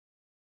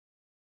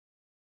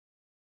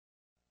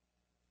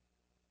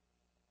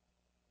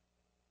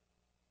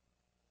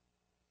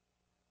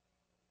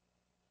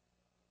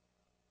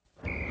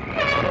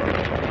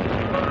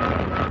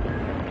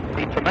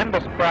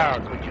tremendous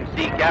crowds which you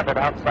see gathered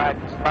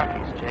outside the stock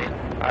exchange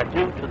are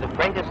due to the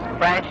greatest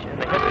crash in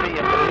the history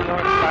of the New York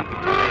Stock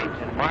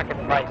Exchange in market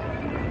prices.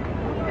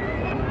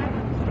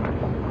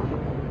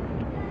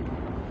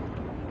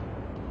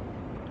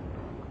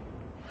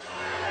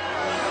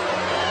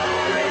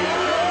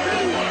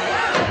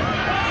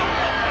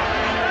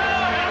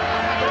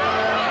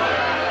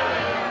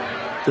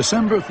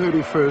 December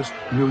 31st,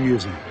 New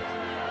Year's Eve.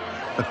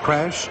 A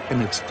crash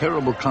and its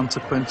terrible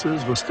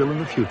consequences were still in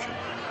the future.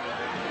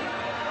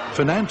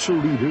 Financial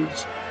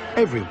leaders,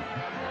 everyone,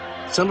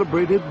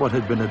 celebrated what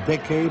had been a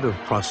decade of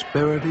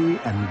prosperity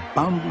and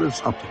boundless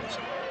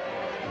optimism.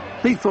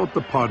 They thought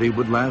the party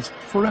would last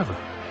forever.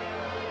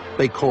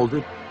 They called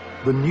it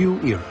the New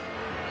Era.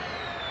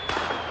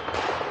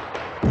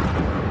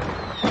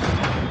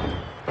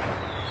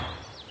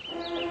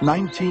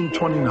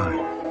 (1929).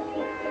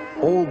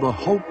 All the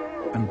hope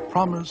and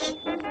promise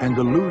and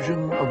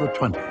illusion of the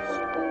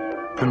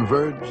 20s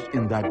converged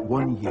in that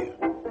one year.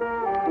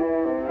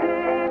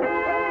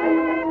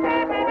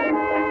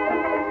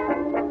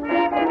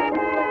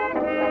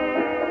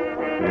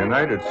 The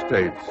United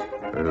States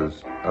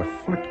is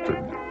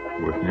afflicted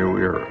with new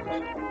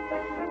eras.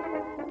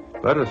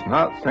 Let us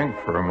not think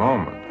for a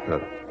moment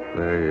that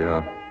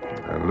the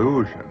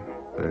illusion,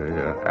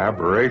 the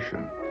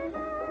aberration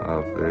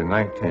of the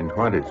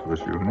 1920s was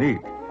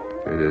unique.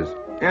 It is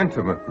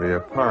intimately a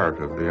part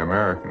of the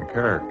American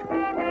character.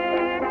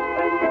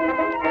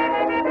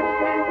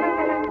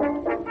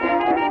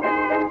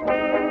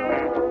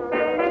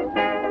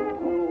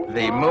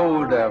 The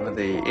mood of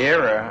the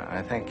era,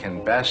 I think,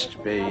 can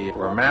best be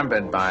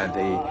remembered by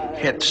the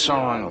hit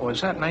song,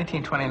 was that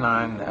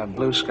 1929,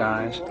 Blue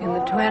Skies? In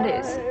the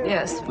 20s,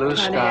 yes. Blue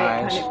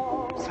Skies.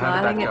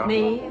 Smiling at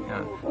me.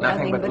 Yeah.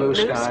 Nothing but blue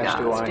skies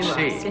do I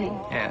see.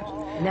 Yes.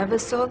 Never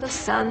saw the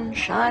sun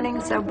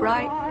shining so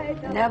bright.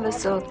 Never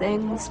saw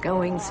things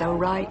going so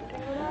right.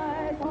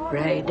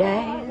 Gray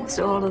days,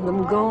 all of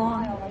them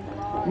gone.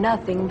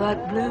 Nothing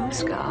but blue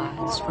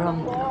skies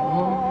from now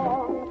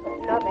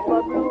on. Nothing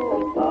but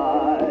blue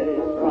skies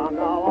from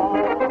now on.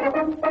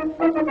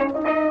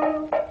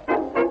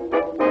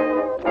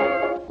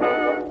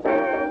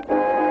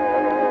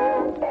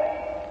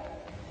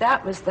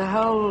 That was the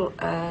whole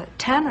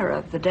tenor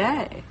of the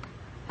day.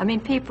 I mean,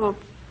 people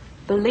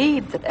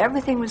believed that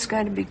everything was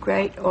going to be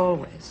great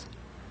always.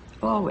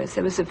 Always.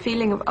 There was a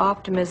feeling of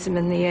optimism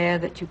in the air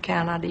that you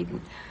cannot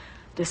even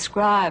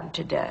describe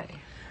today.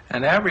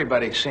 And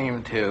everybody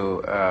seemed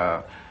to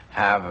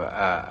have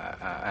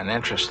an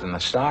interest in the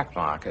stock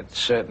market.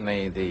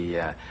 Certainly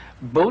the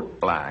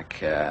bootblack,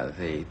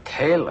 the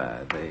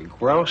tailor, the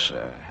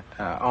grocer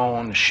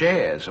owned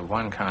shares of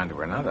one kind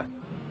or another.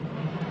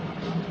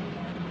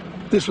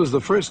 This was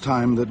the first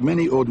time that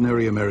many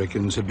ordinary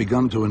Americans had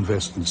begun to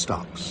invest in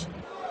stocks.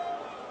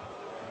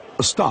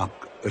 A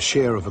stock, a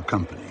share of a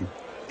company,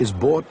 is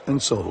bought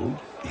and sold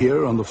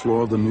here on the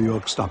floor of the New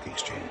York Stock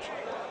Exchange.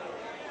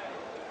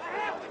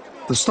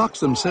 The stocks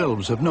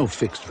themselves have no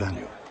fixed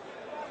value.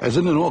 As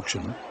in an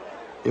auction,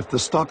 if the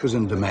stock is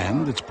in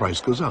demand, its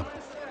price goes up.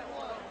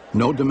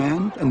 No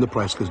demand, and the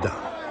price goes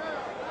down.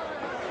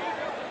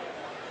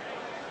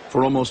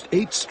 For almost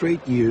 8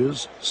 straight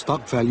years,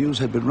 stock values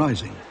had been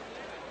rising.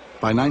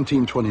 By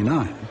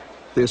 1929,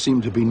 there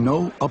seemed to be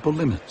no upper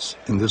limits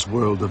in this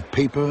world of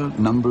paper,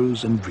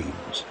 numbers, and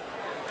dreams.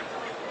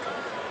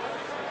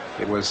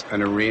 It was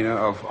an arena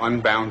of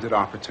unbounded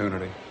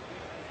opportunity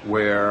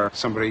where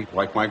somebody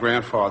like my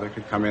grandfather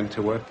could come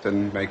into it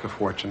and make a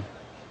fortune.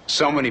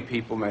 So many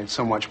people made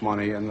so much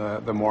money in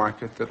the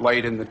market that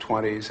late in the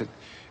 20s,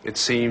 it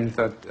seemed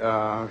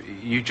that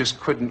you just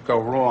couldn't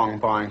go wrong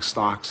buying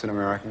stocks in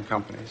American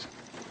companies.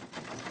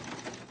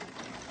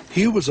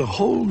 Here was a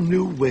whole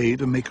new way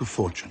to make a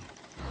fortune.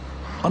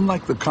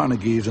 Unlike the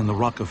Carnegies and the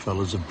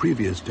Rockefellers of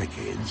previous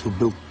decades who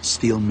built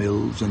steel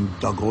mills and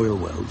dug oil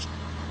wells,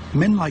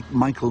 men like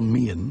Michael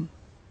Meehan,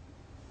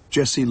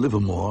 Jesse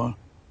Livermore,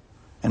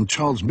 and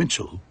Charles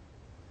Mitchell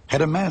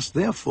had amassed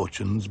their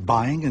fortunes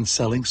buying and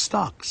selling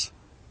stocks,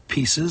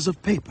 pieces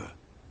of paper.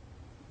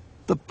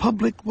 The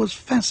public was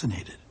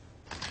fascinated.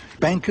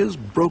 Bankers,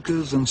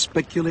 brokers, and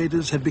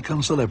speculators had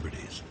become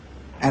celebrities,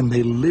 and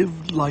they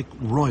lived like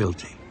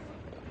royalty.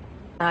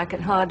 I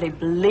can hardly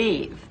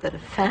believe that a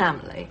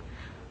family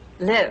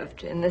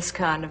lived in this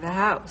kind of a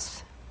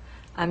house.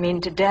 I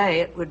mean, today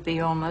it would be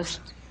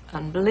almost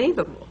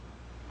unbelievable.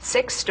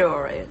 6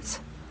 stories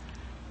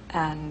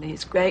and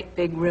these great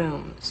big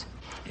rooms.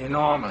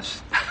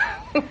 Enormous.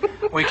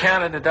 We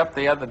counted it up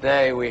the other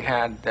day. We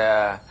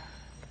had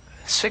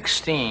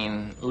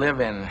 16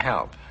 live-in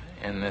help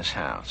in this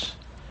house.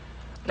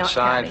 Not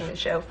counting the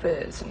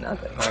chauffeurs and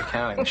others. Not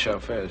counting the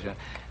chauffeurs,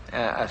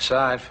 yeah.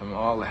 Aside from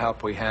all the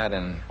help we had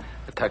in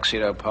the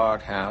Tuxedo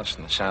Park house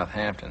and the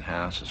Southampton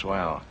house as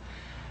well.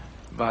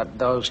 But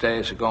those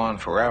days are gone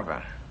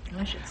forever.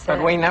 I should say.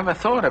 But we never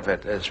thought of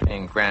it as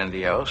being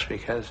grandiose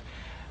because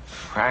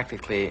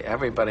practically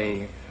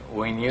everybody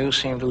we knew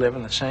seemed to live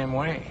in the same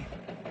way.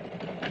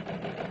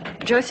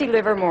 Jesse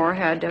Livermore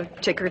had a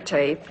ticker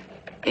tape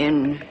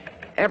in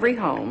every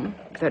home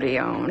that he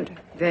owned.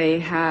 They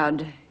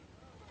had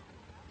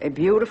a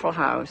beautiful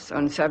house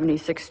on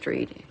 76th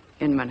Street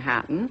in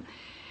Manhattan,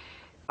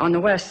 on the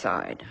west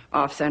side,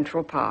 off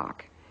Central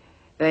Park.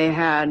 They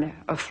had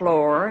a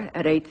floor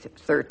at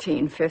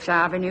 813 Fifth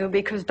Avenue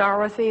because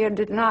Dorothea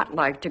did not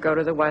like to go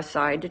to the west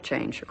side to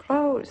change her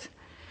clothes.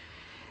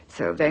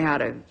 So they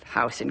had a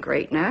house in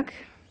Great Neck.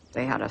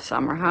 They had a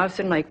summer house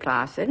in Lake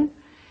Placid.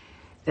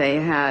 They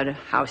had a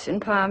house in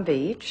Palm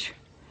Beach.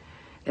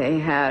 They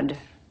had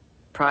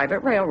private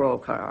railroad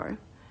car,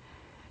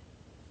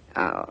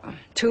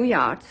 2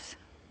 yachts.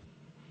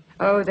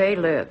 Oh, they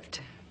lived.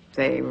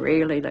 They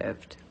really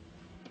lived.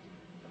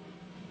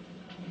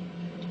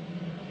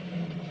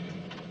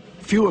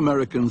 Few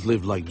Americans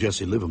lived like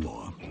Jesse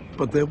Livermore,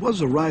 but there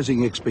was a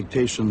rising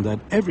expectation that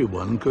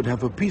everyone could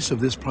have a piece of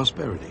this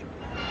prosperity.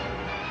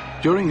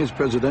 During his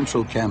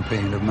presidential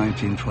campaign of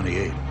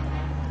 1928,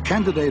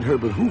 candidate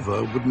Herbert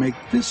Hoover would make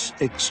this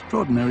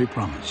extraordinary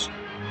promise.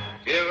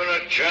 Given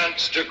a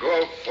chance to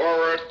go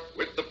forward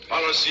with the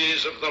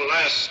policies of the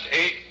last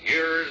 8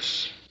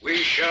 years, we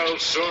shall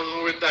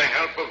soon, with the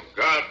help of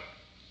God,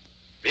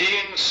 be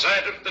in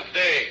sight of the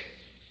day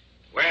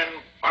when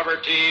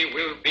poverty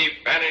will be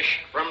banished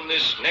from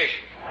this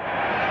nation.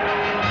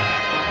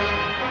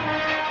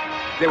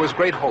 There was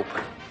great hope.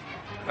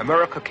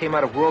 America came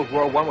out of World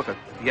War I with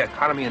the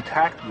economy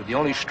intact. We were the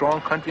only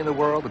strong country in the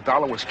world. The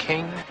dollar was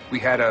king. We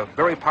had a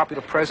very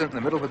popular president in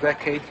the middle of the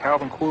decade,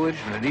 Calvin Coolidge,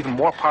 and an even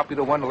more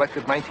popular one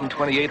elected in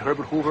 1928,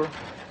 Herbert Hoover.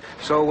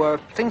 So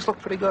things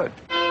looked pretty good.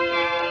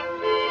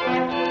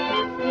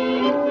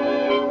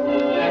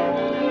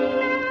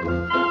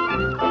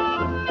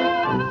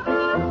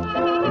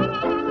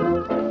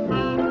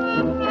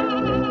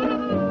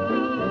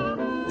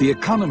 The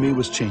economy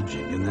was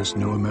changing in this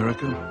new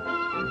America.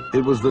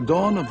 It was the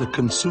dawn of the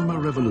consumer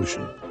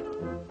revolution.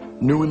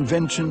 New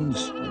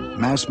inventions,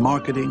 mass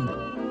marketing,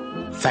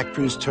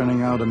 factories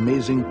turning out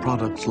amazing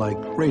products like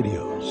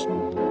radios,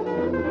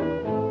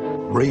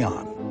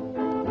 rayon,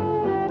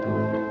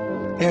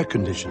 air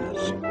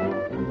conditioners,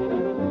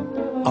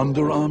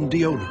 underarm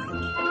deodorant.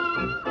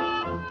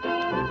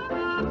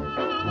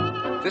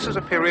 This is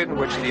a period in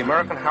which the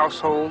American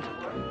household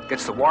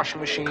gets the washing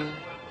machine,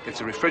 gets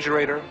the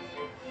refrigerator,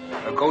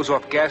 goes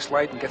off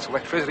gaslight and gets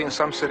electricity in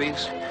some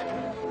cities.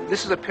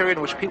 This is a period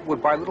in which people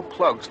would buy little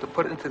plugs to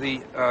put into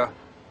the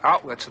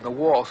outlets in the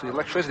wall so the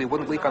electricity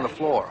wouldn't leak on the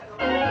floor.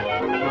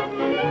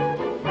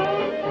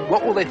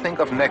 What will they think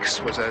of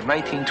next was a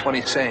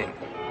 1920 saying.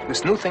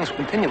 This new things were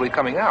continually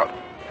coming out,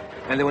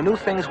 and there were new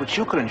things which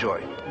you could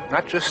enjoy,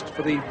 not just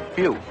for the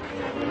few.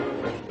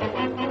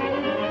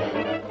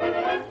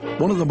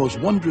 One of the most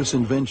wondrous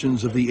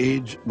inventions of the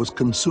age was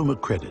consumer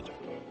credit.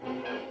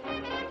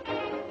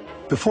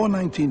 Before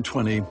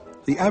 1920,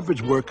 the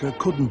average worker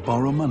couldn't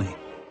borrow money.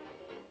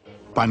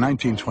 By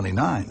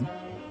 1929,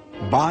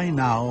 buy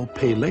now,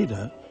 pay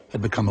later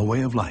had become a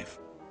way of life.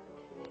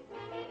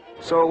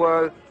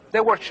 So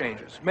there were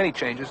changes, many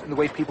changes in the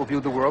way people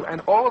viewed the world,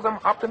 and all of them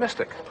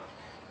optimistic.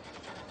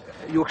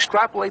 You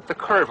extrapolate the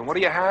curve, and what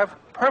do you have?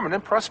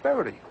 Permanent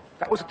prosperity.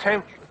 That was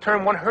a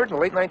term one heard in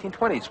the late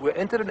 1920s. We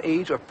entered an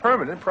age of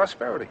permanent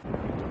prosperity.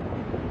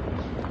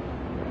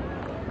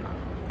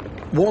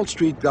 Wall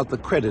Street got the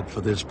credit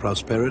for this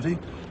prosperity,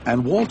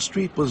 and Wall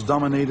Street was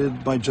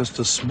dominated by just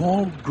a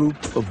small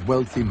group of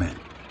wealthy men.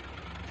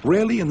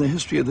 Rarely in the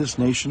history of this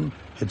nation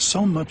had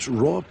so much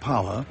raw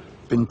power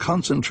been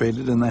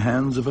concentrated in the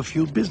hands of a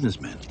few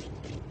businessmen.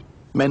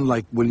 Men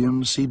like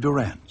William C.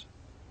 Durant.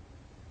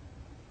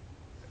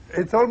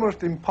 It's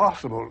almost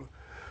impossible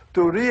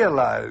to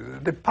realize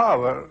the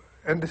power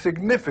and the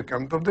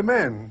significance of the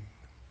man.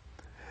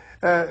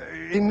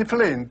 In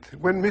Flint,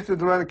 when Mr.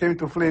 Durant came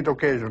to Flint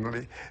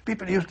occasionally,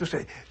 people used to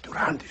say,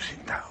 Durant is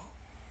in town.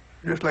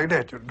 Just like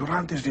that,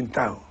 Durant is in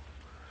town.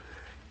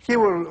 He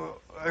was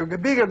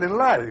bigger than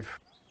life.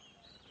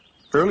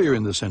 Earlier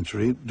in the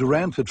century,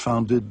 Durant had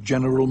founded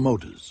General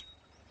Motors.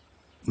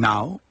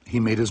 Now,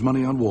 he made his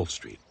money on Wall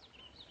Street.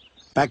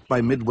 Backed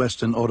by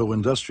Midwestern auto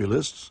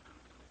industrialists,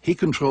 he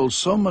controlled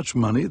so much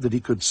money that he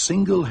could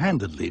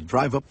single-handedly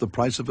drive up the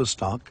price of a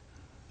stock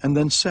and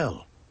then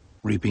sell,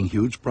 reaping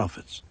huge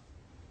profits.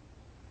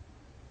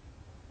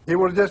 He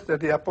was just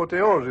at the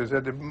apotheosis,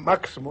 at the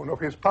maximum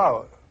of his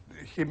power.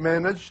 He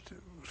managed,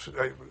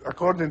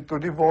 according to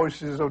the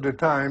voices of the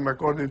time,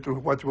 according to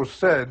what was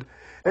said,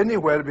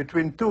 anywhere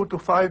between $2 to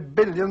 $5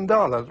 billion,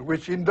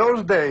 which in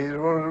those days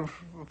was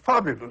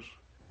fabulous.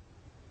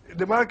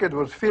 The market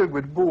was filled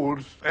with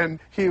bulls, and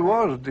he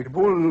was the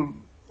bull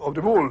of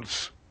the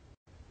bulls.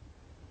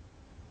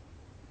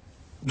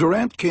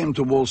 Durant came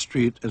to Wall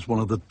Street as one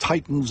of the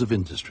titans of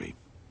industry.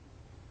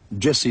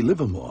 Jesse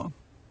Livermore,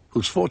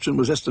 whose fortune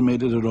was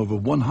estimated at over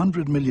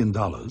 $100 million,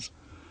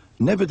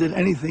 never did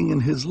anything in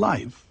his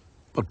life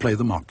but play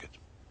the market.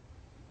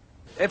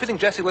 Everything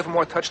Jesse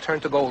Livermore touched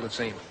turned to gold, it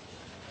seemed.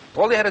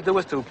 All they had to do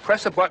was to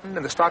press a button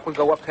and the stock would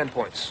go up 10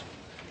 points.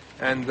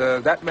 And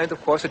that meant,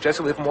 of course, that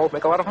Jesse Livermore would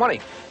make a lot of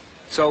money.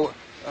 So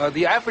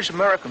The average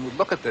American would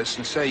look at this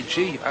and say,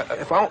 gee,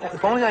 if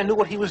only I knew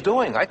what he was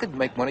doing, I could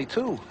make money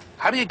too.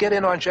 How do you get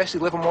in on Jesse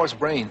Livermore's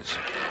brains?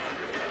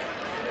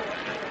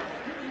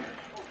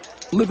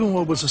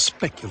 Livermore was a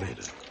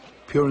speculator,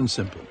 pure and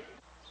simple.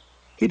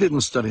 He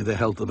didn't study the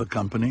health of a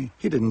company.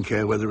 He didn't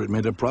care whether it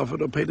made a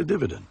profit or paid a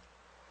dividend.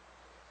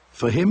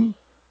 For him,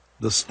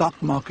 the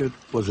stock market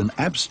was an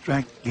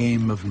abstract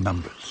game of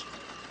numbers.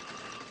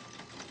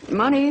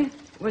 Money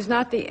was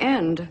not the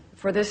end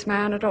for this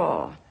man at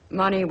all.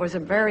 Money was a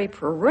very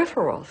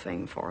peripheral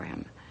thing for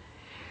him.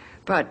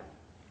 But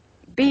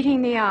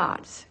beating the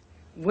odds,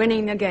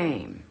 winning the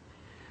game,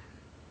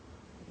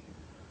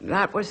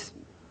 that was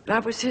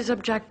his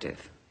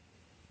objective.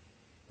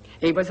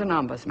 He was a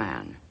numbers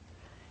man.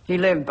 He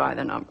lived by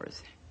the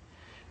numbers.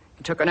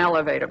 He took an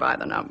elevator by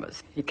the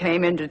numbers. He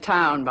came into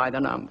town by the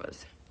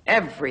numbers.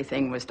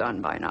 Everything was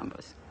done by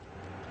numbers.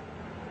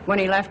 When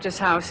he left his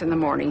house in the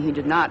morning, he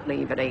did not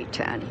leave at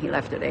 8:10. He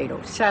left at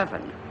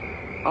 8:07.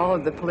 All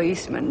of the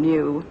policemen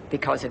knew,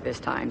 because of his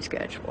time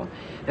schedule,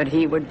 that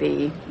he would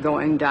be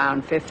going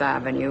down Fifth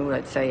Avenue,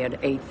 let's say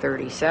at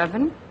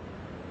 8:37.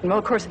 Well,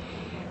 of course,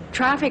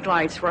 traffic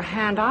lights were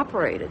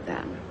hand-operated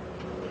then.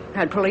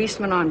 Had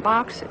policemen on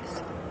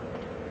boxes.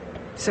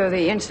 So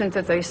the instant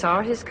that they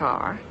saw his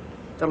car,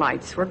 the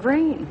lights were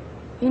green.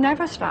 He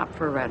never stopped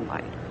for a red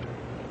light.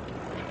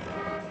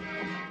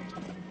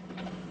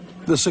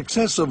 The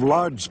success of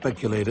large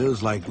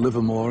speculators like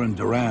Livermore and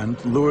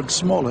Durant lured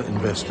smaller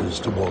investors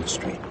to Wall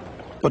Street.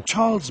 But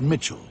Charles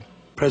Mitchell,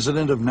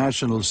 president of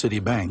National City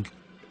Bank,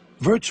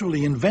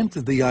 virtually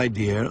invented the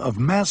idea of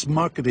mass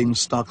marketing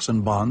stocks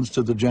and bonds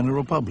to the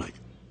general public.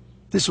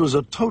 This was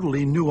a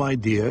totally new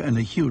idea and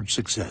a huge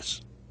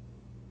success.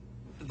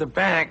 The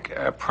bank,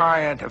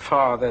 prior to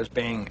Father's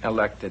being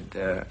elected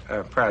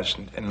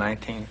president in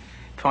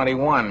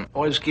 1921,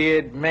 was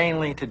geared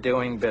mainly to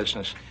doing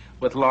business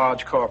with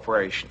large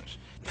corporations.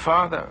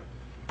 Father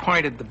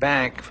pointed the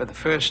bank for the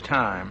first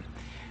time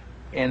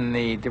in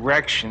the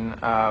direction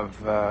of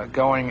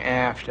going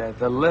after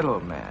the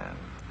little man.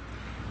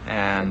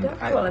 And don't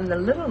call him the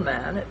little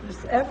man, it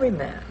was every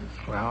man.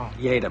 Well,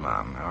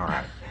 Jedermann, all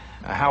right.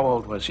 How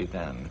old was he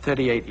then?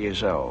 38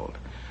 years old.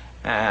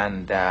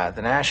 And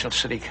the National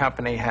City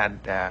Company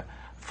had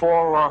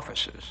 4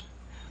 offices.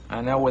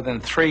 I know within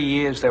 3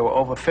 years there were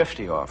over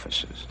 50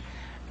 offices.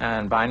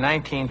 And by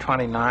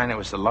 1929, it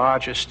was the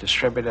largest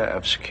distributor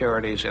of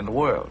securities in the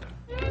world.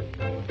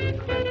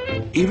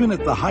 Even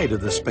at the height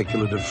of the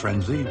speculative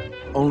frenzy,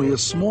 only a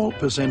small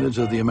percentage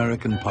of the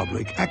American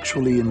public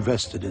actually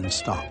invested in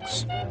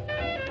stocks.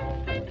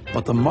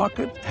 But the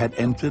market had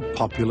entered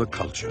popular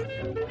culture.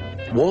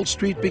 Wall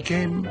Street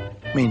became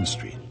Main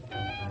Street.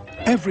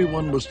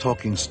 Everyone was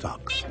talking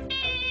stocks.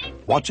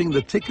 Watching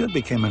the ticker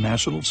became a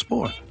national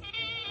sport.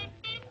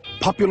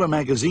 Popular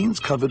magazines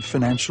covered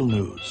financial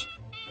news.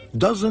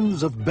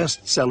 Dozens of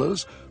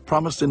bestsellers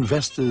promised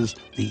investors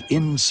the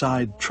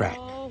inside track.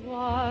 Oh,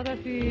 what a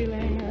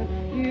feeling.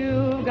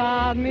 You've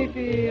got me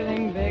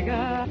feeling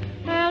bigger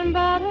and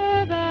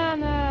better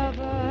than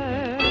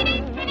ever.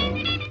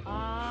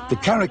 The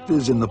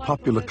characters in the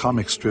popular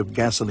comic strip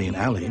Gasoline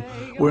Alley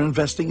were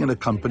investing in a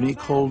company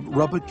called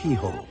Rubber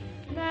Keyhole.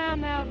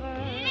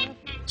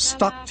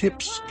 Stock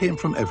tips came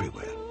from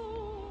everywhere.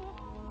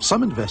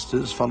 Some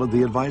investors followed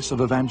the advice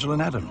of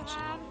Evangeline Adams,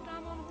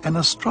 an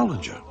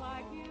astrologer.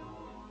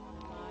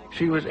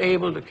 She was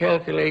able to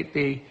calculate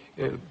the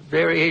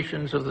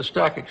variations of the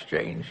stock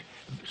exchange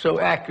so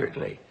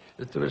accurately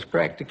that there was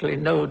practically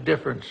no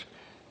difference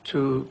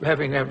to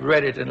having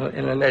read it in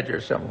a ledger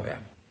somewhere.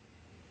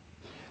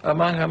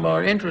 Among her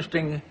more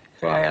interesting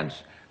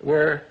clients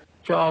were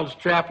Charles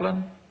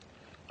Chaplin,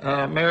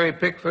 Mary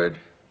Pickford,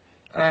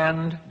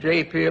 and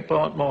J.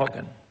 Pierpont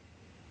Morgan.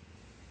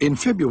 In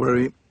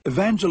February,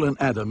 Evangeline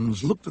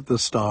Adams looked at the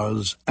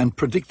stars and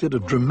predicted a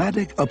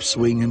dramatic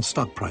upswing in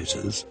stock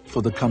prices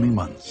for the coming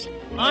months.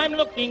 I'm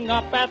looking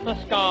up at the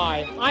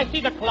sky. I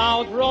see the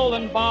clouds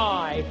rolling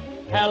by.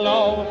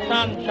 Hello,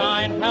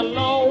 sunshine,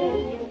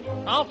 hello.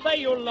 I'll say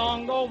you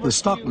long over. The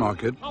stock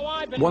market,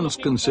 once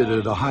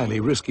considered a highly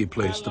risky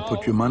place to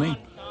put your money,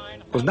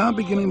 was now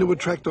beginning to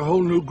attract a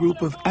whole new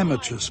group of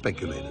amateur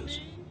speculators.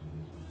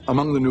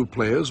 Among the new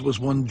players was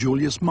one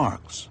Julius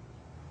Marx.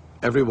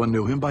 Everyone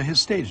knew him by his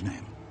stage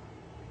name,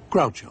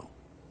 Groucho.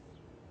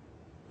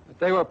 But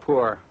they were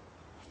poor.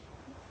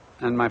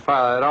 And my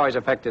father, it always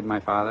affected my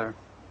father,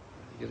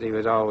 because he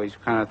was always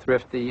kind of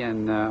thrifty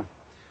and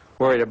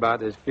worried about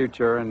his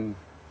future and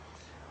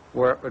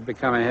where it would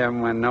become of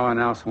him when no one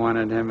else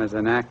wanted him as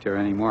an actor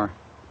anymore.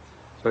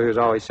 So he was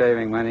always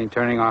saving money,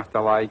 turning off the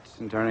lights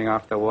and turning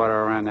off the water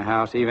around the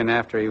house, even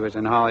after he was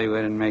in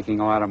Hollywood and making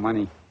a lot of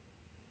money.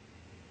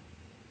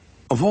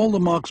 Of all the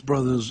Marx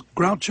brothers,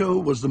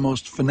 Groucho was the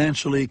most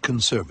financially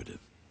conservative.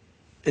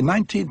 In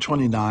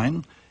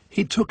 1929,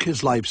 he took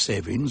his life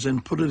savings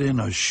and put it in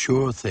a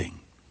sure thing,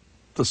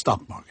 the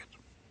stock market.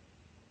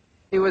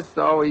 He was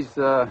always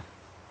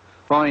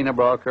phoning a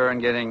broker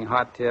and getting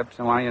hot tips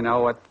and wanting to know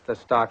what the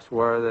stocks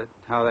were,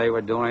 how they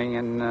were doing,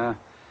 and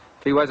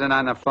If he wasn't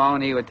on the phone,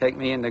 he would take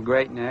me into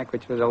Great Neck,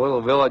 which was a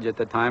little village at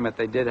the time, but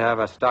they did have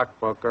a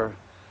stockbroker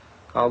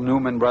called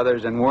Newman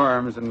Brothers and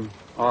Worms, and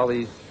all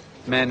these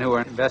men who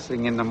were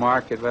investing in the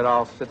market would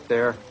all sit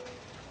there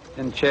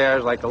in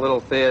chairs like a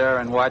little theater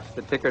and watch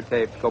the ticker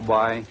tapes go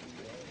by.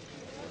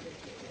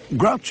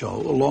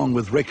 Groucho, along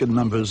with record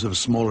numbers of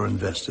smaller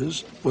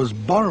investors, was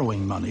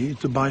borrowing money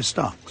to buy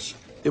stocks.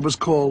 It was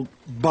called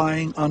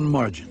buying on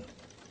margin.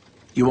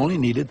 You only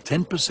needed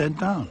 10%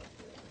 down.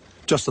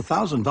 Just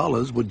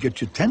 $1,000 would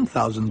get you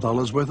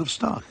 $10,000 worth of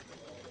stock.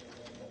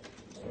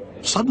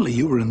 Suddenly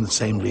you were in the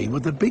same league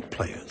with the big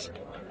players,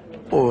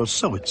 or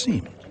so it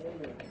seemed.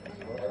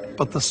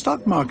 But the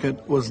stock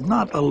market was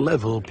not a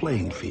level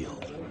playing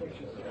field.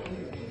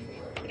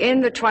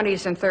 In the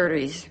 20s and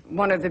 30s,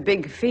 one of the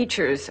big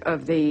features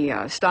of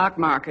the stock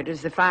market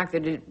is the fact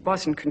that it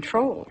wasn't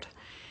controlled,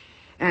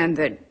 and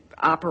that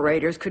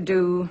operators could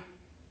do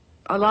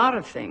a lot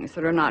of things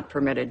that are not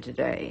permitted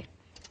today.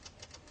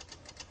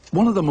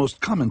 One of the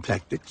most common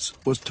tactics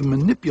was to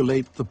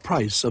manipulate the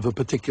price of a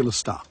particular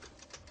stock.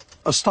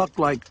 A stock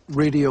like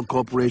Radio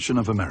Corporation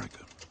of America.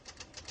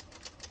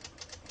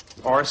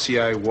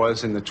 RCA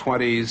was in the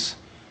 20s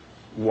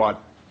what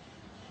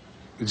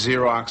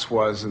Xerox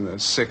was in the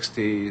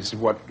 60s,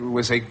 what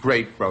was a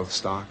great growth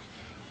stock.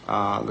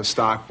 The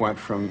stock went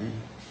from,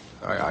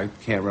 I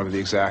can't remember the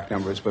exact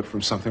numbers, but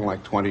from something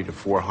like 20 to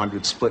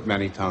 400, split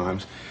many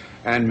times,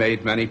 and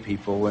made many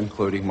people,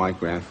 including my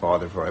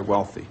grandfather, very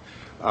wealthy.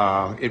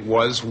 It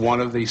was one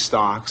of these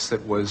stocks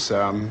that was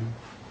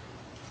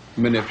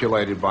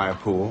manipulated by a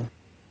pool.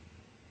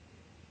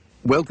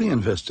 Wealthy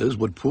investors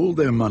would pool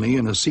their money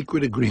in a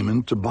secret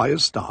agreement to buy a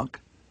stock,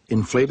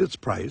 inflate its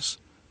price,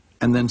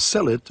 and then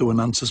sell it to an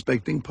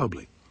unsuspecting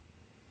public.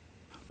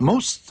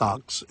 Most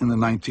stocks in the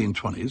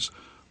 1920s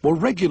were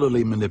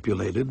regularly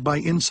manipulated by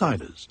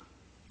insiders,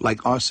 like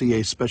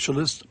RCA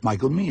specialist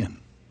Michael Meehan.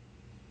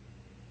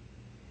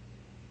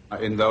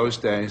 In those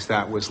days,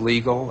 that was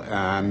legal,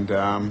 and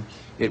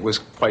it was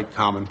quite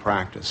common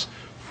practice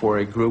for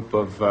a group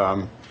of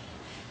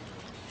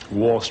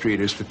Wall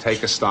Streeters to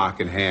take a stock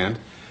in hand,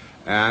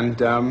 and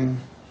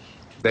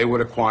they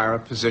would acquire a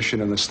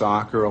position in the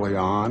stock early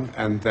on,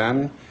 and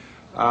then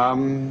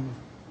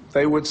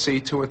they would see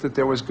to it that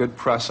there was good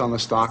press on the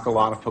stock, a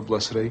lot of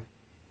publicity.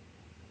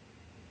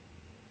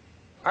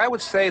 I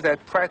would say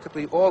that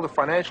practically all the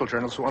financial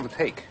journals will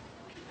undertake.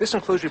 This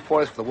includes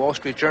reporters for the Wall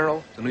Street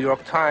Journal, the New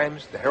York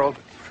Times, the Herald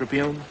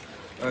Tribune,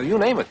 you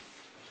name it.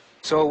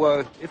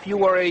 So if you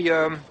were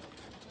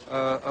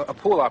a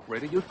pool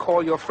operator, you'd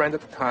call your friend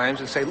at the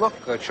Times and say, look,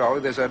 Charlie,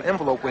 there's an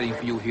envelope waiting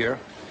for you here,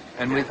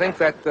 and we think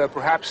that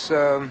perhaps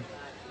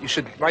you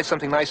should write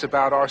something nice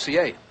about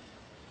RCA.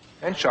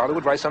 And Charlie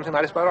would write something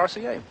nice about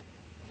RCA. A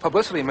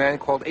publicity man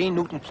called A.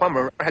 Newton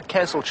Plummer had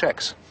canceled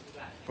checks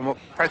from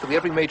practically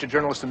every major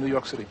journalist in New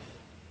York City.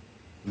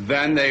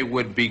 Then they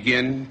would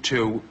begin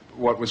to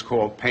what was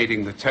called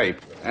painting the tape,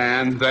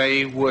 and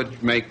they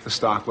would make the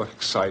stock look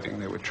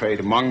exciting. They would trade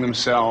among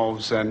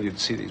themselves, and you'd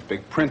see these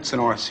big prints in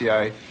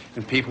RCA,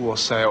 and people will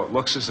say, oh, it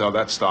looks as though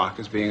that stock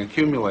is being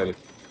accumulated.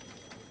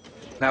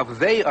 Now, if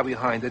they are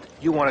behind it,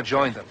 you want to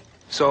join them.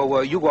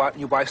 So you go out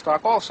and you buy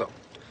stock also.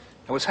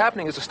 And what's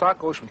happening is the stock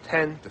goes from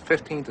 10 to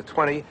 15 to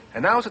 20,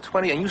 and now it's at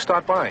 20, and you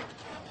start buying.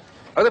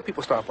 Other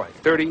people start buying,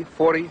 30,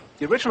 40.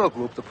 The original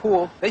group, the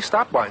pool, they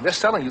stop buying. They're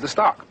selling you the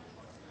stock.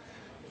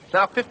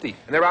 Now 50,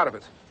 and they're out of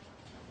it.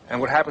 And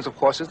what happens, of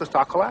course, is the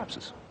stock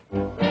collapses.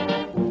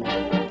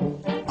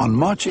 On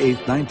March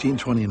 8,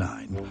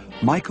 1929,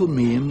 Michael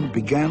Meehan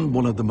began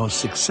one of the most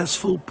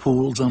successful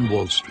pools on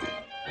Wall Street.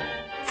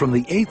 From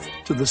the 8th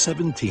to the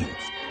 17th,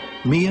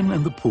 Meehan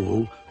and the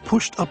pool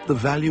pushed up the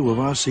value of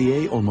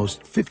RCA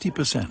almost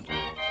 50%.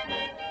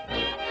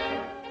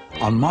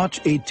 On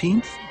March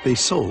 18th, they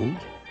sold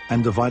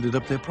and divided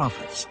up their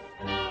profits.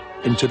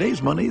 In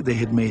today's money, they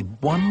had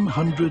made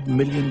 $100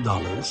 million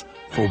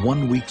for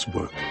 1 week's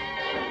work.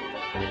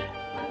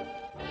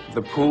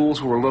 The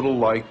pools were a little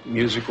like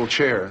musical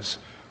chairs.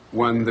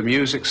 When the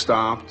music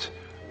stopped,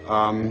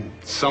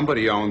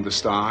 somebody owned the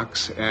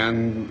stocks,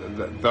 and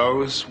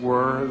those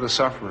were the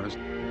sufferers.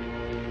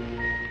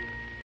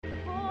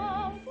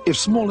 If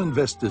small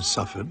investors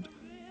suffered,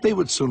 they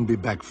would soon be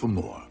back for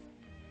more.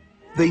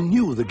 They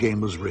knew the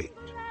game was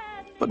rigged,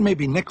 but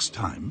maybe next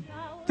time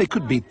they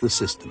could beat the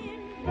system.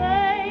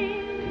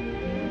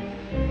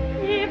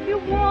 If you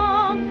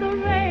want the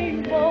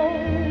rainbow,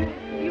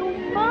 you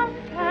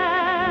must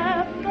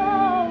have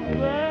the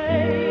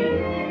rain.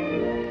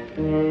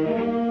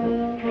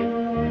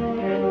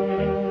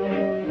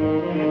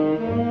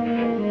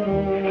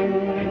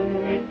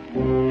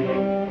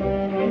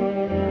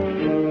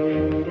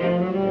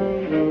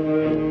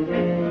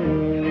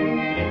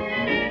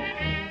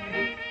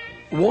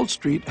 Wall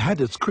Street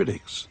had its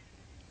critics,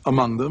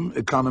 among them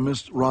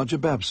economist Roger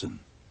Babson.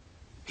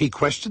 He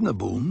questioned the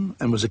boom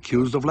and was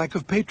accused of lack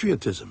of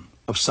patriotism,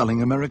 of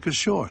selling America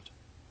short.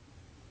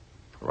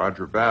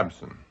 Roger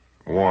Babson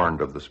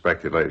warned of the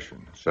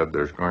speculation, said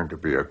there's going to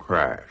be a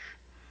crash,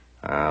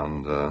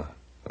 and the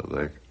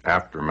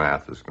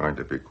aftermath is going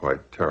to be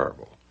quite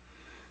terrible.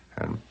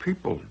 And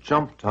people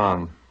jumped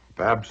on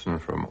Babson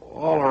from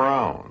all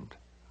around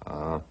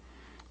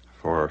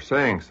for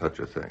saying such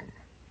a thing,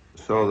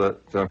 so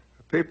that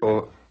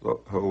people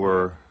who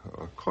were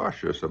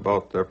cautious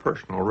about their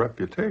personal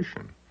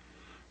reputation,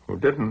 who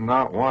did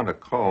not want to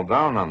call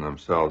down on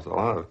themselves a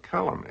lot of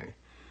calumny,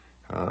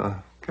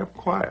 kept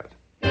quiet.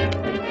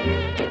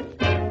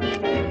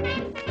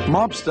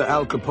 Mobster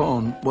Al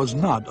Capone was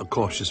not a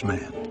cautious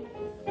man.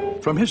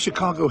 From his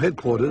Chicago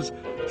headquarters,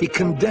 he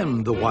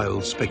condemned the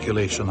wild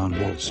speculation on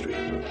Wall Street.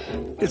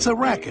 It's a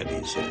racket,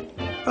 he said.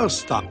 Those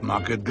stock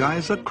market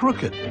guys are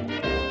crooked.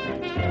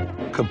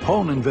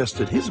 Capone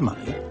invested his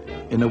money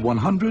in a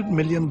 $100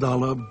 million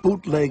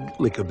bootleg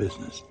liquor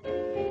business.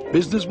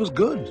 Business was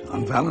good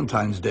on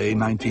Valentine's Day,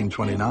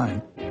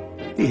 1929.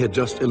 He had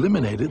just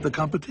eliminated the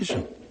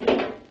competition.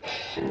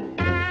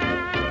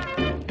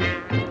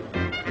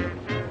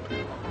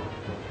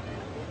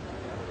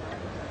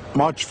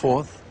 March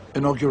 4th,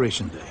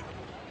 Inauguration Day.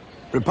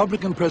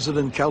 Republican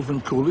President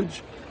Calvin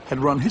Coolidge had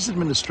run his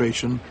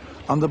administration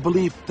on the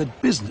belief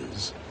that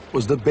business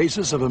was the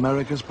basis of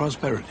America's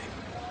prosperity.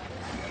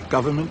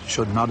 Government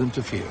should not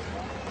interfere.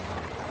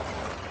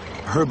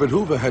 Herbert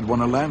Hoover had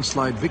won a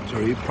landslide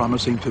victory,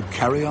 promising to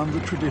carry on the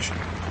tradition.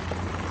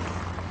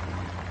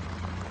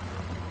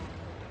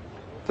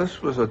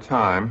 This was a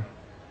time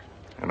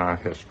in our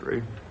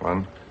history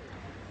when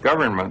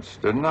governments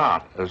did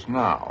not, as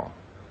now,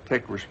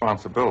 take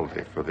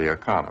responsibility for the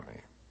economy.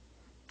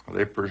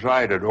 They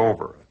presided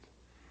over it,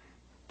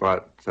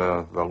 but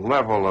the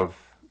level of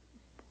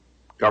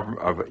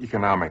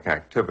economic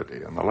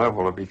activity and the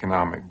level of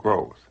economic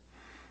growth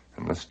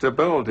and the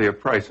stability of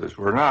prices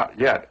were not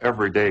yet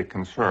everyday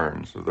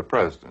concerns of the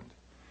president.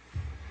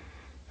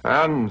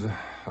 And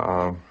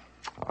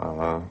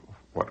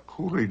what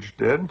Coolidge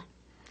did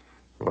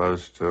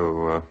was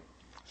to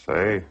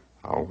say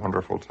how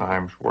wonderful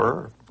times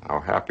were, how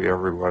happy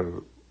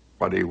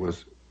everybody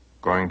was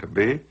going to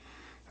be,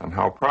 and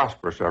how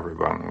prosperous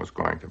everyone was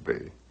going to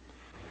be.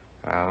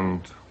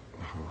 And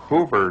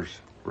Hoover's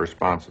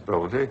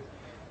responsibility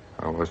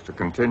was to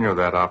continue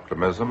that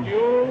optimism.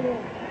 You,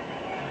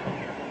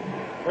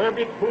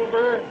 Herbert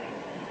Hoover,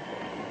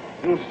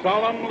 do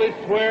solemnly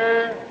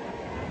swear.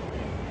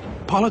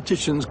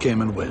 Politicians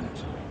came and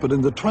went, but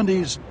in the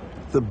 20s,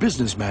 the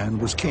businessman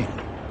was king.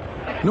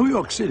 New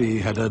York City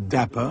had a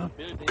dapper,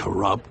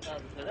 corrupt,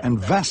 and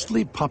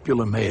vastly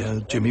popular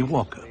mayor, Jimmy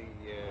Walker.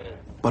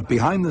 But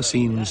behind the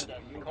scenes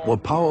were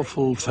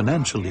powerful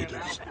financial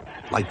leaders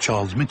like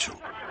Charles Mitchell.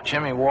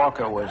 Jimmy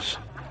Walker was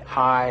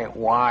high,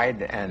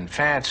 wide, and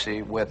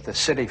fancy with the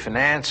city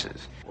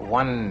finances.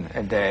 One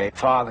day,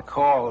 Father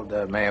called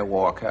Mayor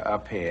Walker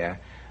up here,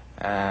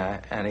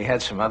 and he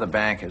had some other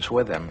bankers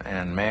with him,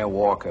 and Mayor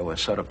Walker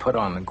was sort of put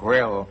on the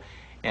grill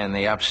in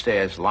the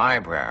upstairs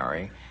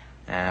library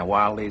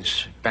while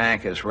these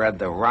bankers read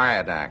the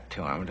Riot Act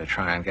to him to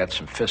try and get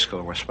some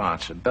fiscal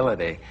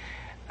responsibility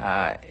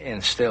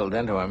instilled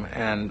into him.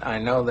 And I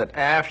know that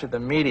after the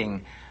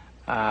meeting,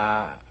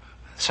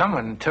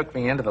 someone took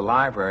me into the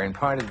library and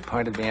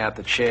pointed me out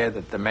the chair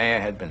that the mayor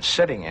had been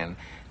sitting in,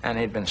 and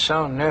he'd been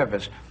so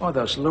nervous. Oh,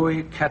 those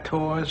Louis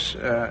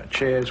XIV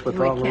chairs with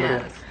all the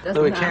little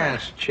Louis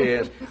XV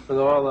chairs with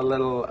all the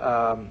little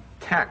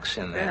tacks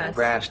in there, yes,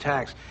 brass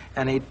tacks.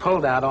 And he'd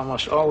pulled out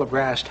almost all the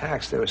brass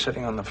tacks that were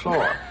sitting on the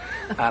floor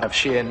out of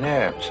sheer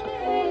nerves.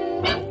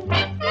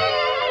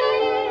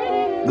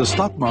 The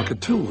stock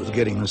market, too, was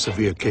getting a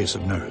severe case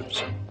of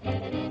nerves.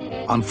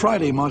 On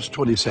Friday, March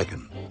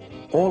 22nd,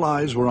 all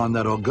eyes were on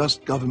that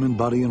august government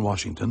body in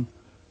Washington,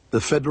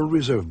 the Federal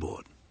Reserve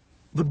Board.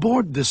 The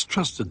board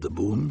distrusted the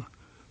boom.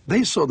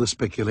 They saw the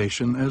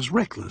speculation as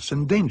reckless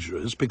and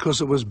dangerous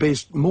because it was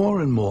based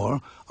more and more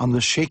on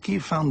the shaky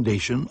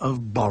foundation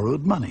of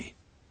borrowed money,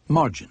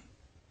 margin.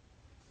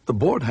 The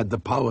board had the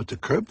power to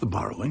curb the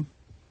borrowing,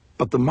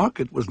 but the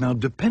market was now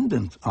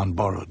dependent on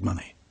borrowed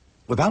money.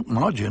 Without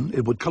margin,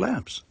 it would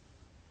collapse.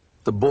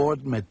 The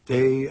board met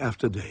day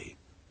after day.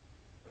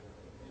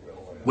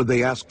 Would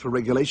they ask for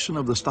regulation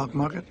of the stock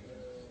market?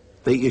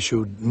 They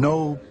issued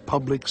no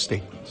public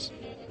statements.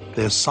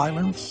 Their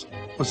silence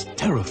was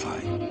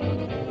terrifying.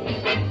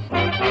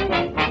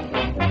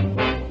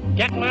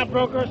 Get my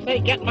broker, say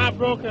get my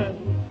broker.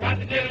 Got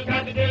to do,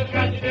 got to do,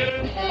 got to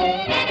do.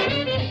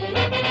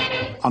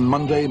 On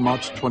Monday,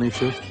 March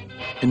 25th,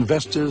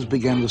 investors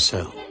began to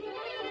sell.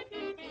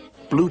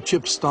 Blue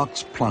chip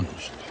stocks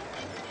plunged.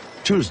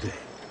 Tuesday,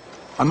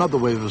 another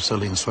wave of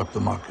selling swept the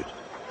market.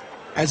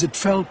 As it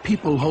fell,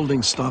 people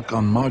holding stock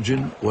on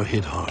margin were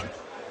hit hard.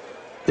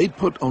 They'd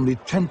put only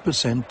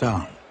 10%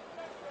 down,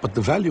 but the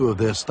value of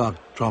their stock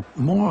dropped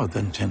more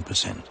than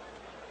 10%,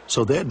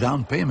 so their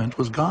down payment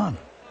was gone.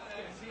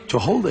 To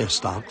hold their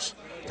stocks,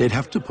 they'd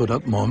have to put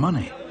up more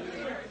money.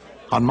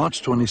 On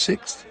March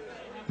 26th,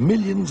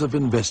 millions of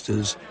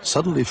investors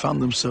suddenly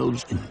found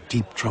themselves in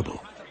deep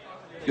trouble.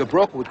 Your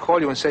broker would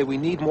call you and say, we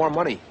need more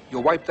money.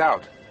 You're wiped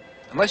out.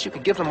 Unless you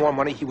could give them more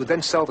money, he would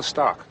then sell the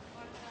stock.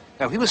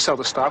 Now, he would sell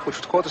the stock, which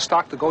would cause the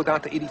stock to go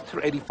down to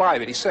 83,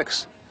 85,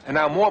 86. And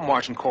now more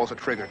margin calls are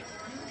triggered.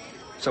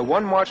 So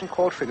one margin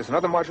call triggers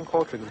another margin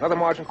call, triggers another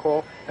margin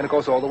call, and it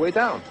goes all the way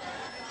down.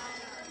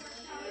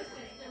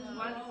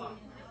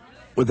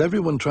 With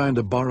everyone trying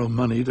to borrow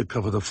money to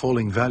cover the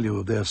falling value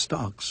of their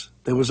stocks,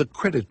 there was a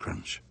credit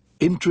crunch.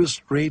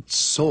 Interest rates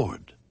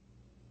soared.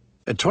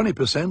 At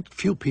 20%,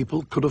 few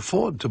people could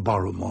afford to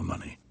borrow more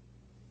money.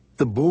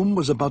 The boom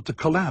was about to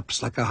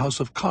collapse like a house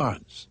of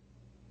cards.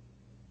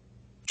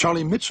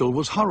 Charlie Mitchell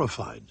was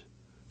horrified.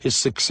 His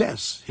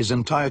success, his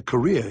entire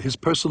career, his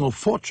personal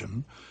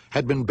fortune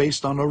had been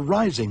based on a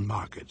rising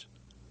market.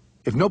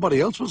 If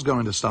nobody else was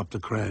going to stop the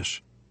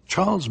crash,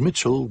 Charles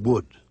Mitchell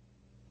would.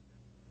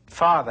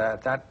 Father,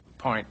 at that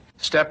point,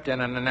 stepped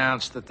in and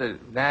announced that the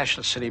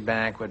National City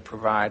Bank would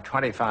provide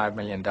 $25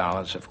 million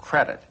of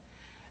credit,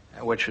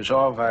 which was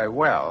all very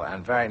well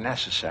and very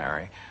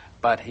necessary,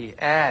 but he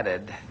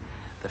added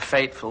the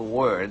fateful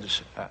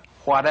words,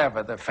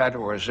 whatever the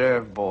Federal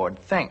Reserve Board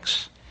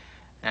thinks.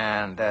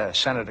 And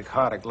Senator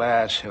Carter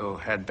Glass, who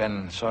had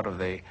been sort of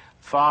the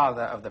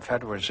father of the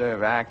Federal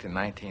Reserve Act in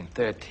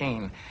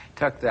 1913,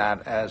 took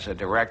that as a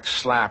direct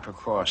slap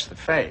across the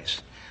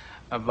face.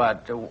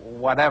 But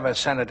whatever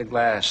Senator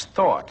Glass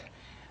thought,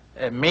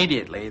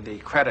 immediately the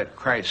credit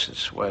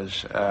crisis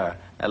was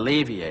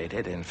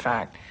alleviated. In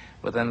fact,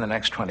 within the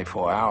next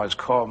 24 hours,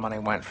 call money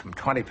went from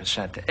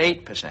 20% to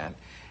 8%,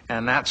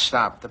 and that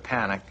stopped the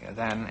panic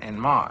then in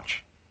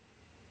March.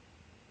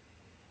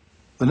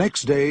 The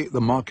next day,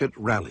 the market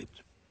rallied.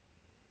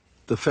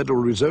 The Federal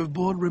Reserve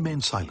Board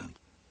remained silent,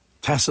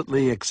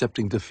 tacitly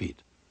accepting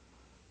defeat.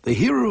 The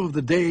hero of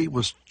the day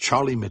was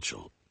Charlie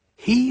Mitchell.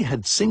 He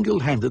had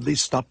single-handedly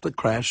stopped the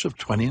crash of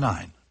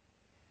 '29.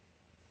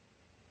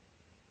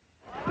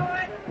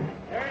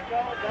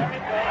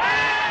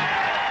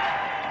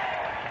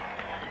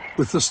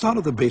 With the start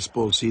of the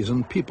baseball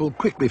season, people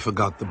quickly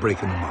forgot the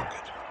break in the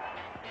market.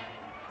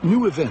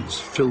 New events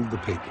filled the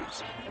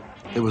papers.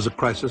 There was a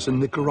crisis in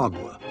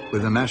Nicaragua,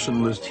 where the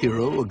nationalist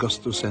hero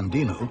Augusto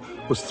Sandino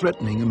was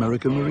threatening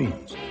American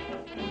Marines.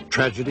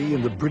 Tragedy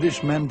in the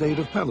British Mandate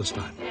of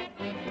Palestine,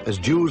 as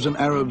Jews and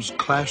Arabs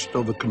clashed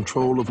over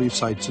control of these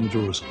sites in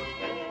Jerusalem.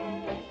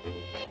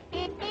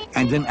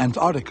 And in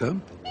Antarctica,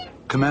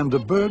 Commander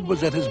Byrd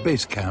was at his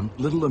base camp,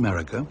 Little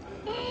America,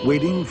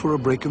 waiting for a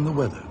break in the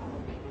weather.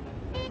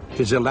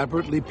 His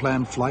elaborately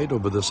planned flight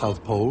over the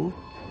South Pole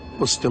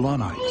was still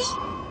on ice.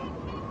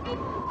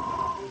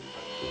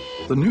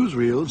 The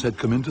newsreels had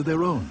come into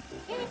their own.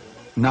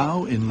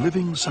 Now, in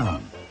living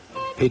sound,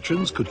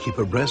 patrons could keep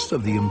abreast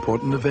of the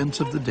important events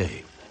of the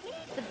day.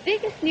 The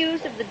biggest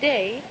news of the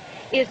day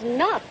is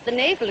not the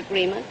naval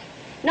agreement,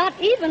 not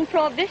even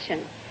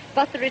prohibition,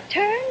 but the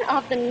return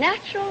of the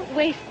natural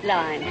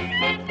waistline.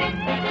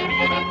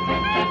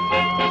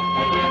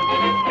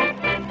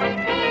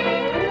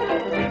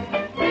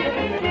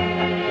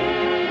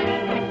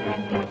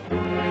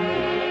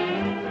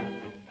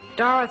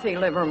 Dorothy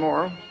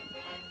Livermore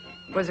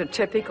was a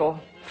typical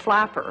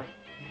flapper.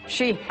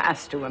 She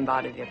has to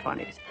embody the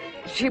 20s.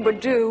 She would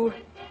do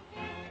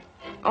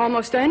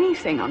almost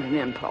anything on an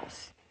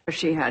impulse.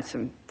 She had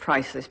some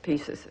priceless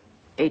pieces of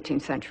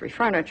 18th century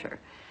furniture.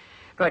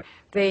 But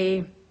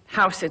the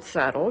house had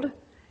settled,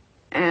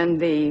 and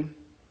the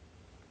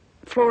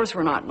floors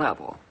were not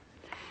level.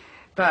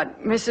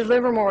 But Mrs.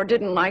 Livermore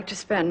didn't like to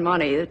spend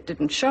money that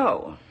didn't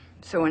show.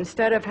 So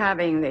instead of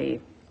having the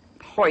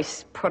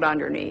hoists put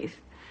underneath,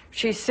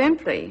 she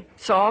simply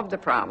solved the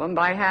problem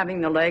by having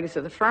the legs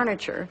of the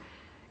furniture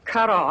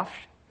cut off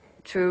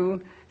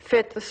to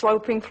fit the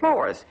sloping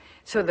floors,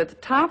 so that the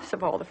tops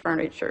of all the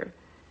furniture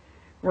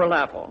were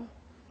level.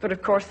 But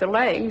of course the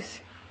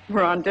legs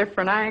were on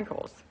different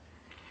angles.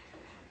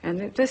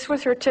 And this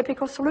was her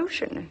typical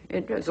solution.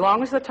 As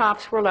long as the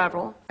tops were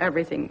level,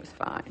 everything was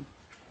fine.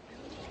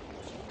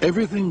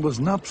 Everything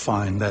was not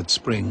fine that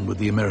spring with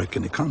the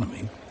American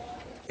economy.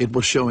 It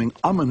was showing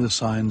ominous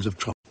signs of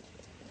trouble.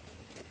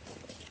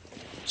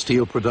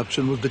 Steel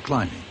production was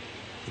declining.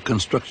 The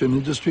construction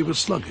industry was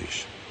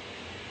sluggish.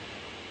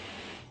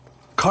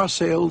 Car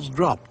sales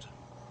dropped.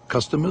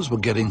 Customers were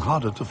getting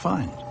harder to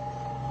find.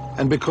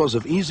 And because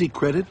of easy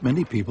credit,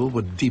 many people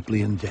were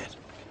deeply in debt.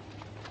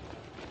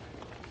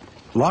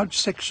 Large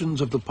sections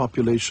of the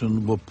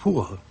population were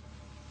poor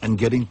and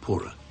getting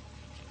poorer.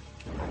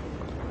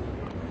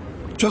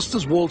 Just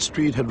as Wall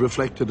Street had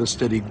reflected a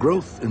steady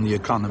growth in the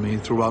economy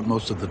throughout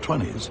most of the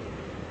 20s,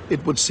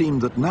 it would seem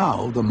that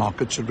now the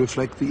market should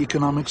reflect the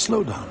economic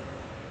slowdown.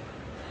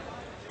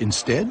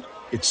 Instead,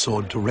 it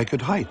soared to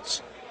record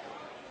heights.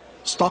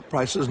 Stock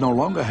prices no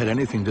longer had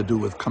anything to do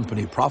with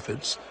company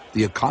profits,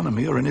 the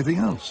economy, or anything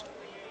else.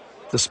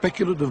 The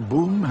speculative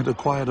boom had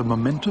acquired a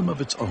momentum of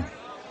its own.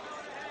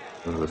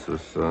 This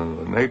is the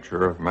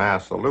nature of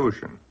mass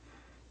illusion.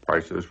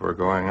 Prices were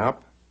going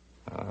up.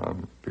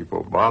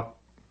 People bought.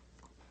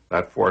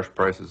 That forced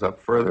prices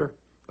up further.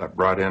 That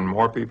brought in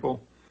more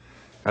people.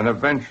 And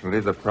eventually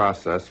the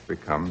process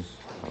becomes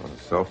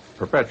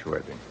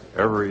self-perpetuating.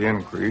 Every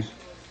increase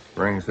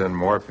brings in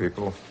more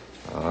people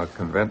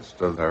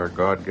convinced of their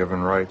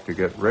God-given right to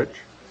get rich.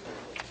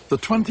 The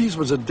 20s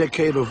was a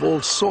decade of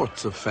all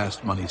sorts of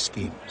fast money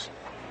schemes.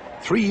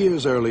 3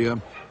 years earlier,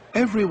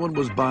 everyone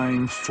was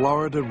buying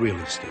Florida real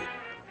estate.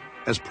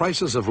 As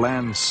prices of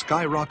land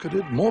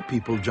skyrocketed, more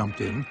people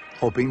jumped in,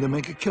 hoping to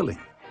make a killing.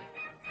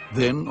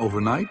 Then,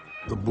 overnight,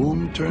 the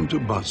boom turned to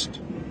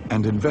bust,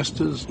 and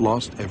investors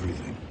lost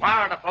everything.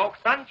 Florida, folks,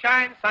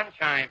 sunshine,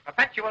 sunshine,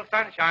 perpetual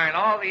sunshine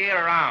all the year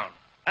around.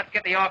 Let's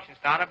get the auction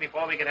started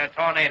before we get a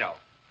tornado.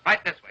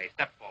 Right this way,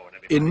 step forward,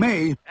 everybody. In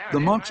May, the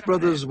Marx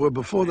Brothers were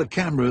before the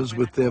cameras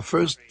with their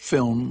first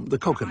film, The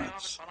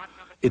Coconuts.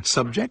 Its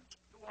subject,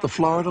 the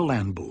Florida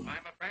land boom.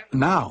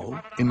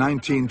 Now, in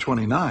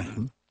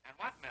 1929,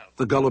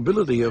 the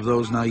gullibility of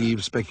those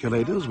naive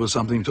speculators was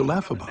something to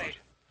laugh about.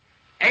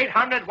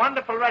 800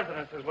 wonderful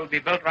residences will be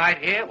built right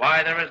here.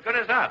 Why, they're as good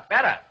as us.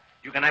 Better.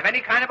 You can have any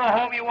kind of a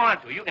home you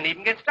want to. You can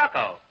even get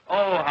stucco.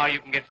 Oh, how you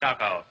can get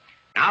stucco.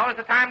 Now is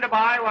the time to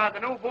buy while the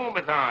new boom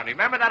is on.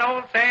 Remember that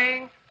old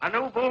saying? A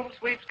new boom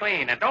sweeps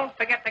clean. And don't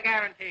forget the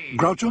guarantee.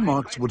 Groucho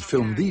Marx would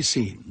film these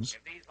scenes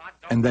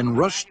and then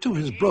rush to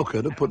his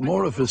broker to put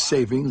more of his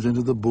savings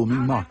into the booming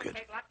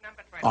market.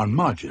 On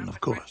margin, of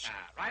course.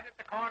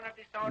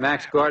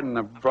 Max Gordon,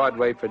 the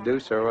Broadway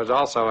producer, was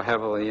also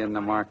heavily in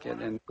the market.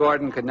 And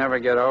Gordon could never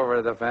get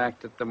over the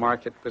fact that the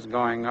market was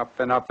going up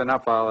and up and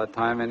up all the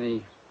time. And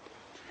he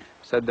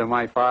said to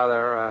my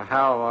father,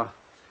 how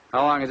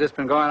long has this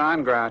been going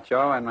on,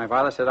 Groucho? And my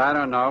father said, I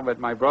don't know, but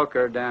my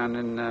broker down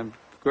in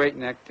Great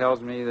Neck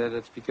tells me that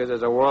it's because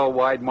there's a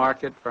worldwide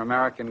market for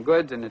American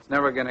goods and it's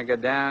never going to go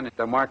down.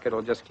 The market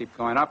will just keep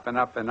going up and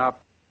up and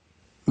up.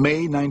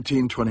 May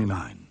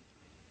 1929.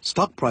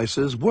 Stock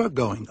prices were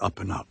going up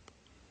and up.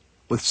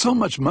 With so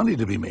much money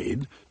to be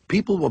made,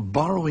 people were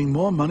borrowing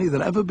more money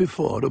than ever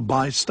before to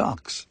buy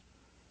stocks.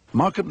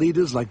 Market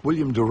leaders like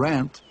William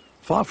Durant,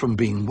 far from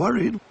being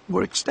worried,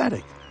 were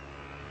ecstatic.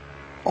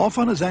 Off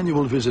on his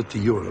annual visit to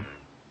Europe,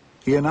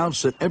 he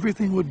announced that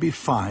everything would be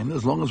fine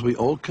as long as we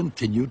all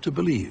continued to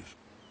believe.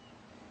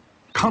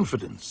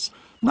 Confidence,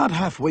 not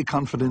halfway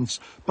confidence,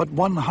 but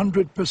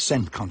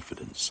 100%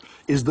 confidence,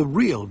 is the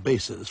real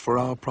basis for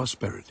our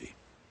prosperity.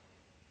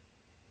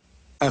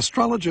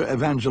 Astrologer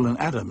Evangeline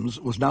Adams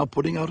was now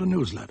putting out a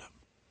newsletter.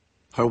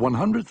 Her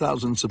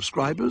 100,000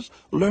 subscribers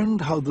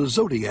learned how the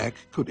zodiac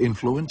could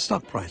influence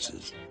stock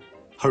prices.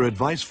 Her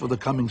advice for the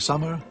coming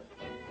summer: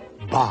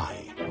 buy.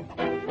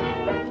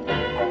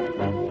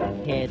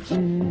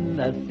 Hitting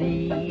the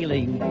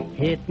ceiling,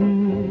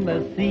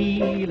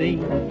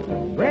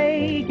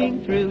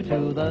 breaking through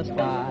to the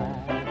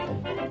sky.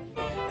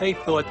 They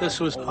thought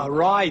this was a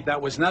ride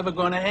that was never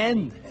going to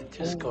end. It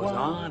just goes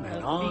on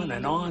and on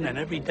and on, and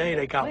every day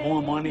they got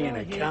more money, and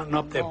they're counting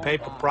up their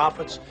paper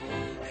profits,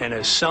 and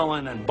they're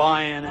selling and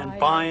buying and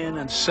buying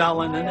and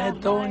selling, and they're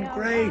doing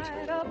great.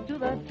 To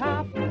the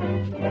top,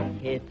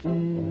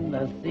 hitting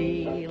the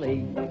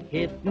ceiling,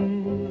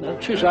 hitting the...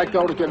 Geez, I'd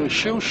go to get a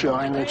shoe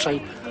shine, they'd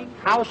say,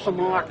 how's the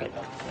market?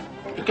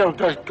 You go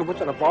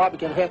into the bar, you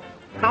get hit,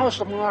 how's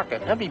the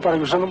market? Everybody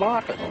was in the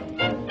market.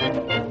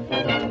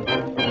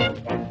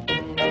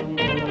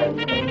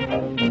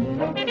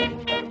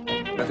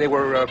 They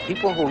were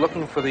people who were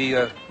looking for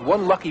the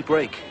one lucky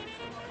break.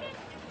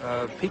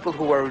 People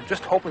who were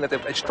just hoping that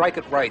they'd strike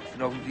it right. You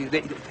know,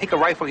 they take a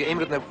rifle, you aim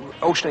it in the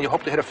ocean, and you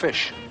hope to hit a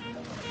fish.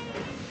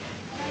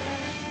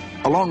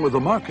 Along with the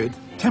market,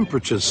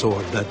 temperatures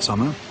soared that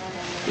summer.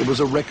 It was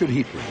a record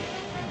heat wave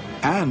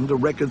and a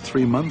record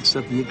 3 months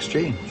at the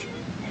exchange.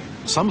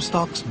 Some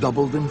stocks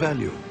doubled in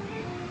value.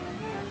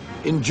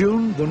 In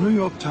June, the New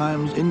York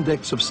Times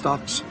index of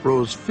stocks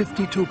rose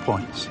 52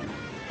 points.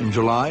 In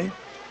July,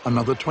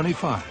 another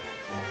 25.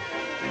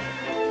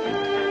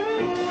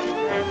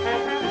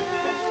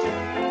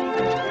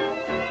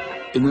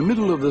 In the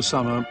middle of the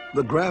summer,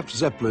 the Graf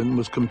Zeppelin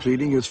was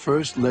completing its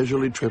first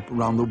leisurely trip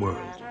around the world.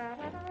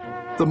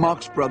 The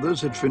Marx Brothers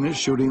had finished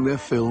shooting their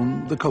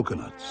film, The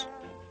Coconuts.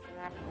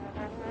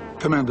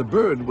 Commander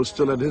Byrd was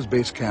still at his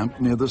base camp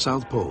near the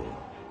South Pole.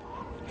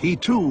 He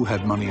too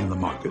had money in the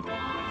market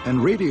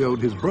and radioed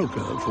his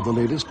broker for the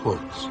latest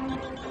quotes.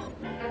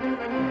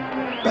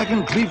 Back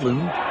in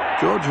Cleveland,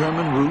 George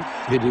Herman Ruth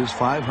hit his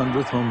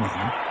 500th home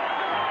run.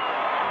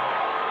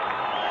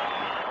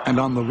 And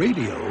on the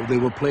radio, they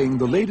were playing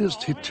the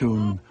latest hit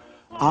tune,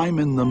 I'm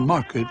in the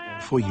Market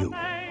for You.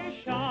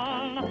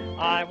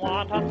 I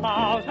want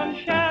 1,000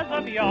 shares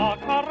of your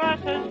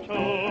caresses too.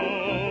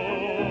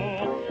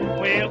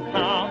 We'll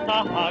count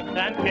the hugs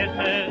and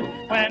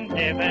kisses when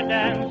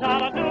dividends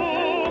are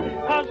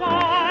due, 'cause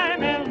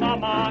I'm in the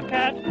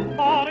market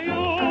for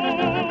you.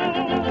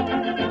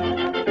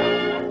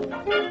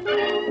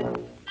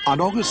 On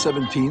August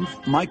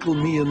 17th, Michael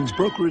Meehan's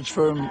brokerage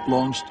firm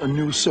launched a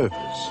new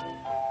service.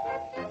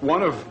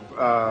 One of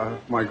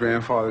my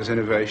grandfather's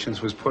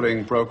innovations was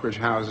putting brokerage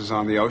houses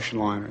on the ocean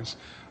liners.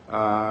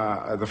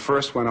 The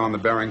first one on the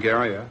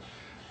Berengaria,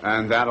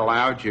 and that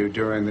allowed you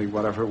during the,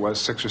 whatever it was,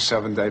 6 or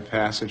 7 day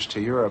passage to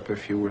Europe,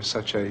 if you were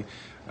such a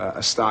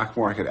stock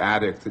market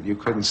addict that you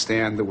couldn't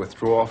stand the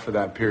withdrawal for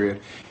that period,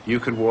 you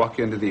could walk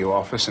into the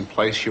office and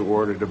place your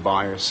order to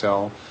buy or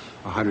sell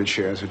 100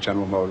 shares of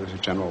General Motors or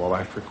General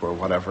Electric or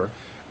whatever,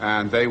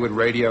 and they would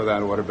radio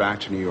that order back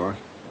to New York,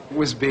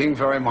 was being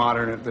very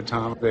modern at the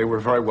time. They were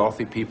very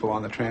wealthy people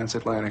on the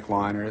transatlantic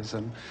liners,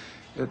 and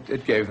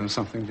it gave them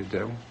something to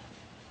do.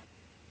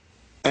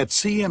 At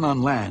sea and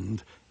on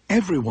land,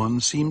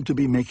 everyone seemed to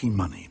be making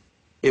money.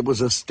 It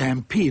was a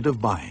stampede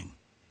of buying,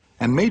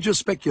 and major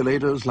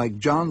speculators like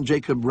John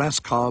Jacob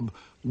Raskob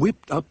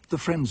whipped up the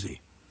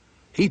frenzy.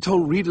 He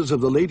told readers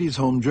of the Ladies'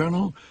 Home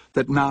Journal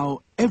that now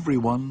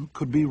everyone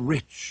could be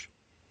rich.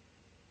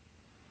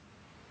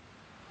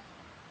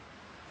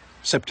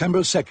 September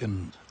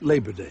 2nd,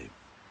 Labor Day.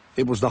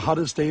 It was the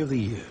hottest day of the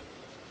year.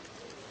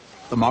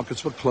 The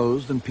markets were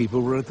closed and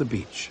people were at the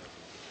beach.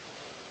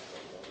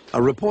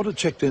 A reporter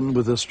checked in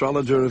with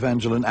astrologer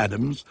Evangeline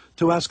Adams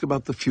to ask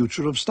about the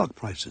future of stock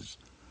prices.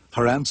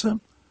 Her answer?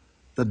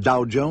 The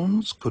Dow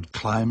Jones could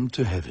climb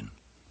to heaven.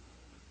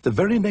 The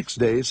very next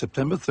day,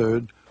 September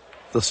 3rd,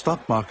 the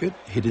stock market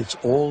hit its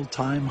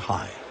all-time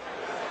high.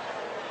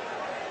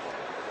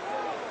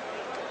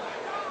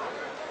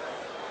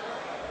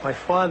 My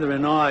father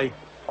and I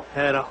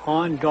had an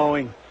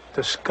ongoing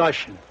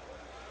discussion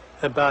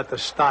about the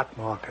stock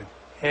market.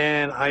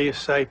 And I used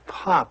to say,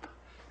 Pop,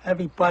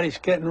 everybody's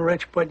getting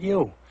rich but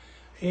you.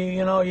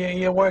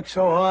 You work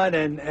so hard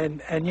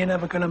and you're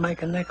never going to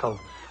make a nickel.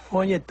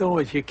 All you do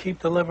is you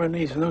keep delivering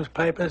these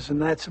newspapers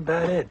and that's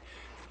about it.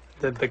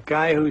 The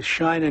guy who's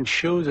shining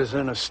shoes is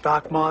in the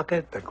stock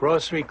market. The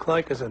grocery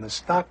clerk is in the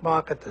stock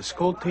market. The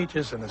school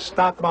teacher's in the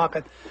stock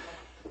market.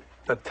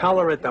 The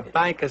teller at the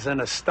bank is in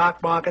the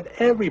stock market.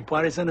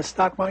 Everybody's in the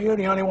stock market. You're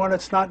the only one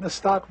that's not in the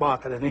stock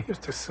market. And he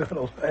used to sort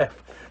of laugh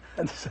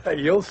and say,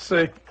 you'll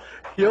see,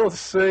 you'll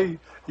see,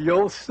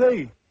 you'll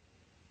see.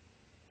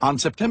 On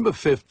September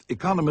 5th,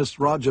 economist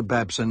Roger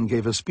Babson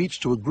gave a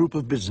speech to a group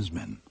of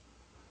businessmen.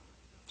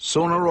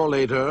 Sooner or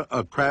later,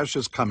 a crash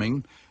is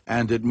coming,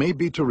 and it may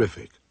be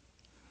terrific.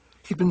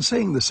 He'd been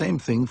saying the same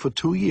thing for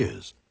 2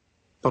 years.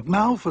 But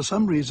now, for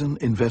some reason,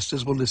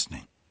 investors were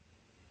listening.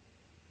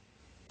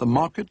 The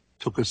market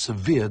took a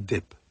severe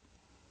dip.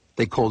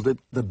 They called it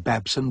the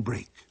Babson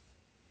break.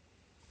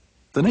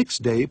 The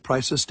next day,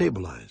 prices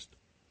stabilized.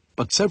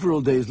 But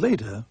several days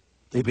later,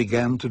 they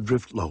began to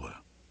drift lower.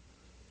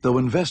 Though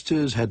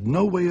investors had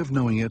no way of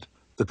knowing it,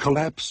 the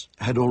collapse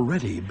had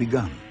already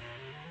begun.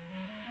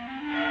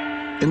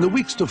 In the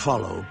weeks to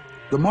follow,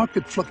 the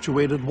market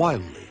fluctuated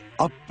wildly,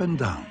 up and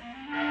down.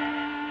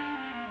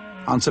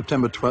 On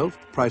September 12th,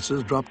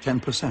 prices dropped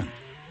 10%.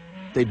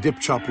 They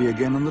dipped sharply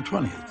again on the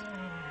 20th.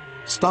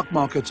 Stock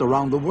markets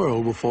around the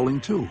world were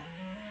falling too.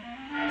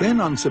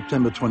 Then on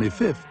September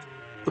 25th,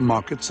 the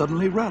market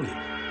suddenly rallied.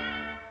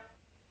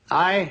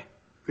 I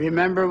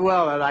remember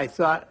well that I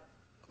thought,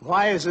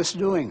 why is this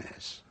doing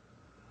this?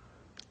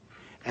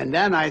 And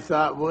then I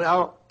thought,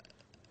 well,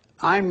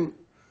 I'm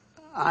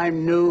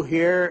new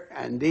here,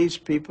 and these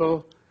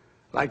people,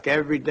 like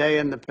every day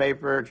in the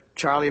paper,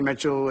 Charlie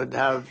Mitchell would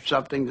have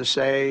something to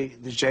say,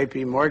 the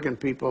J.P. Morgan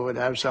people would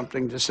have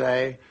something to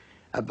say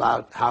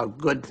about how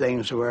good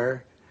things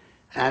were.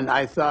 And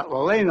I thought,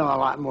 well, they know a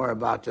lot more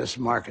about this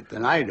market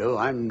than I do.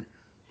 I'm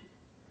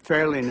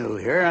fairly new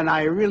here, and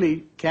I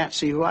really can't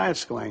see why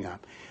it's going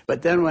up.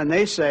 But then when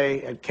they say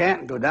it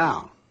can't go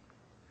down,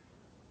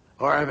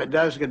 or if it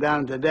does go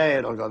down today,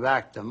 it'll go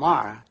back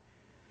tomorrow,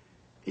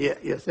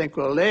 you think,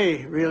 well,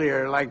 they really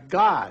are like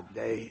God.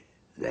 They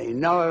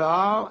know it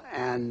all,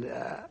 and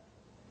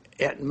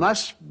it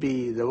must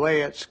be the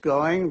way it's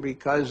going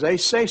because they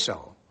say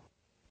so.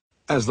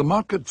 As the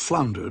market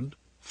floundered,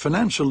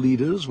 financial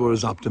leaders were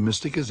as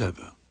optimistic as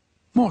ever.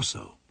 More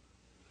so.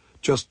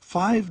 Just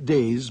 5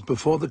 days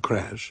before the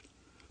crash,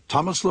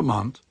 Thomas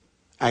Lamont,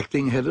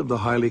 acting head of the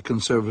highly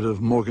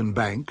conservative Morgan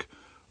Bank,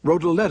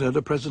 wrote a letter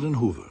to President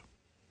Hoover.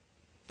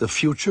 The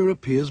future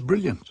appears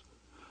brilliant.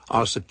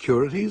 Our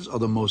securities are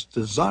the most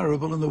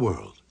desirable in the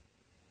world.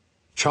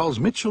 Charles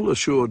Mitchell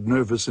assured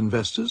nervous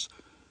investors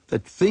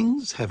that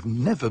things have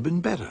never been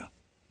better.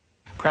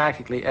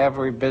 Practically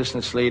every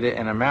business leader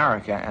in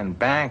America and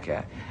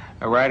banker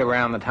right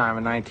around the time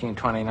of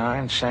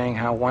 1929 saying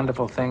how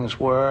wonderful things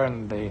were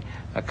and the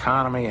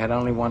economy had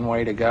only one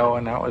way to go,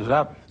 and that was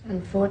up.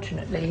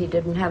 Unfortunately, he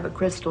didn't have a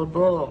crystal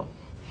ball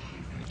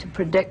to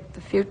predict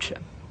the future.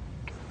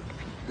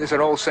 There's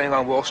an old saying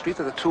on Wall Street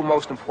that the two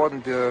most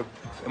important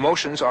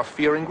emotions are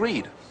fear and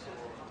greed.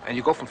 And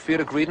you go from fear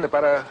to greed in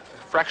about a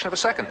fraction of a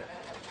second.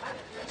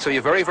 So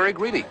you're very, very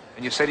greedy.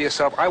 And you say to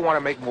yourself, I want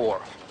to make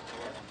more.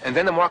 And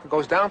then the market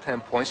goes down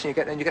 10 points and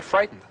you get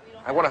frightened.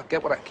 I want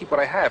to keep what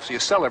I have, so you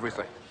sell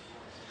everything.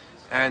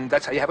 And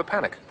that's how you have a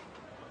panic.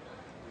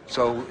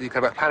 So you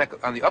can have a panic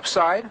on the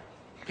upside,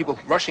 people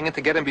rushing in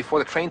to get in before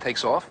the train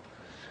takes off,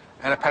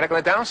 and a panic on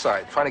the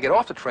downside, trying to get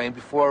off the train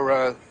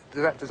before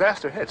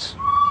disaster hits.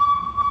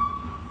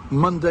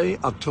 Monday,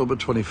 October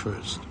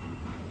 21st.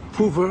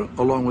 Hoover,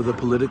 along with the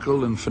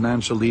political and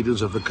financial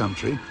leaders of the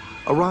country,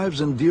 arrives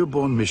in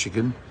Dearborn,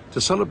 Michigan,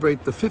 to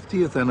celebrate the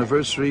 50th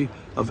anniversary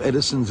of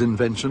Edison's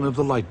invention of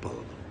the light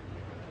bulb.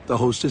 The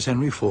host is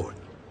Henry Ford.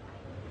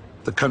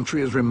 The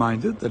country is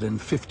reminded that in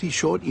 50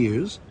 short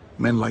years,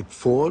 men like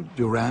Ford,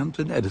 Durant,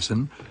 and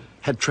Edison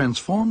had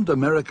transformed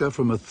America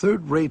from a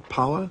third-rate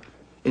power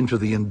into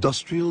the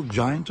industrial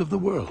giant of the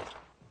world.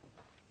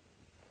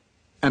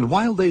 And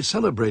while they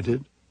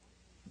celebrated,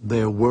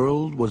 their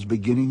world was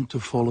beginning to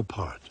fall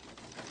apart.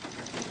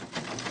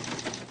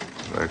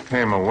 There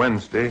came a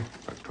Wednesday,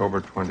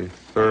 October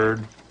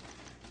 23rd,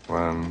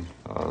 when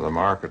the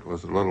market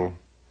was a little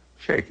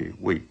shaky,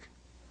 weak.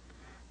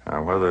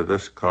 Whether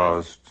this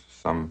caused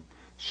some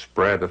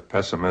spread of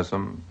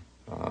pessimism,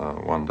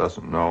 one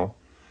doesn't know.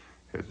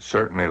 It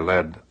certainly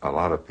led a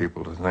lot of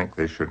people to think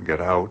they should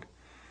get out.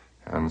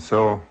 And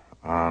so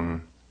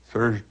on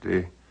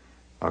Thursday,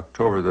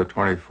 October the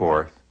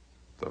 24th,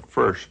 the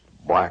first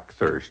Black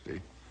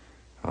Thursday,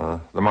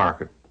 the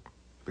market,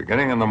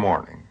 beginning in the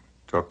morning,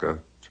 took a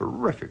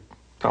terrific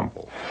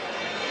tumble.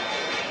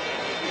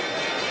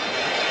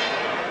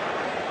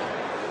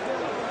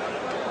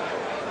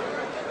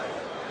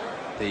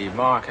 The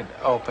market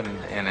opened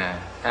in an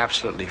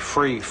absolutely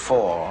free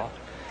fall,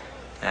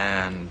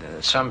 and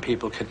some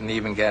people couldn't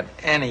even get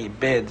any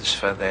bids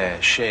for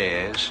their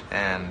shares,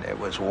 and it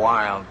was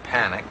wild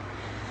panic.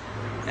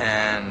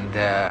 And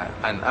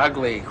an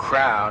ugly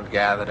crowd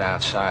gathered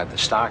outside the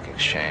stock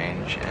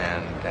exchange,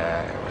 and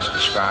it was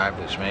described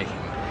as making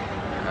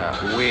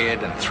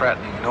weird and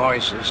threatening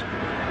noises.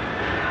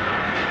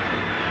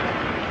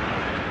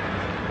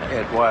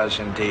 It was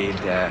indeed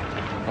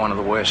one of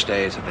the worst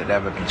days that had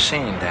ever been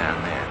seen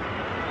down there.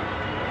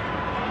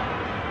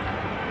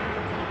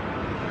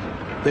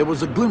 There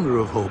was a glimmer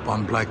of hope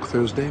on Black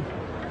Thursday.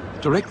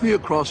 Directly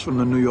across from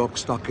the New York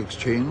Stock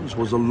Exchange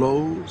was a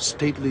low,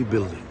 stately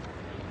building,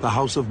 the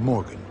House of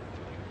Morgan.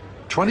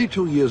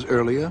 22 years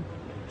earlier,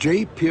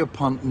 J.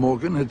 Pierpont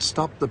Morgan had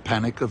stopped the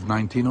panic of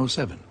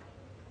 1907.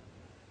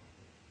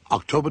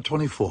 October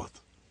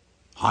 24th,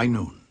 high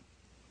noon.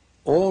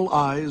 All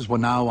eyes were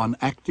now on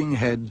acting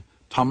head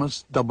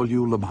Thomas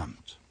W. Lamont.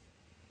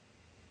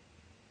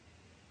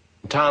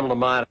 Tom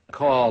Lamont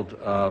called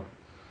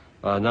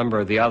a number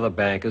of the other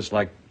bankers,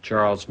 like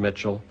Charles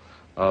Mitchell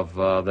of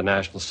the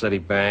National City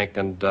Bank,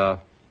 and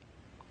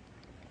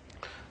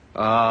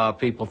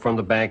people from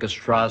the Bankers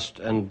Trust,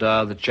 and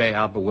the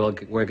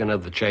Albert Wiggin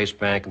of the Chase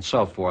Bank, and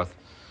so forth.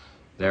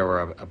 There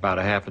were about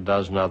a half a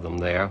dozen of them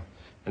there.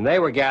 And they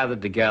were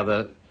gathered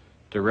together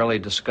to really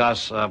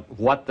discuss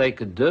what they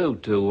could do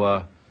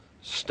to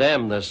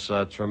stem this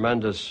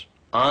tremendous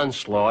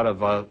onslaught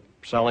of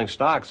selling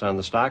stocks on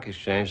the stock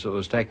exchange that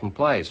was taking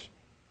place.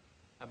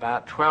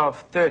 About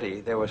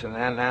 12:30, there was an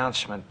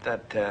announcement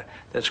that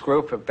this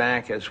group of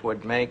bankers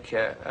would make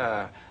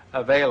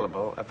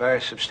available a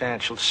very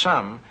substantial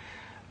sum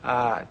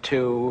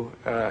to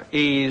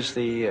ease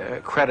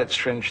the credit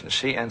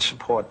stringency and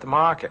support the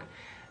market.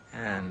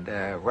 And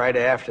right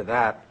after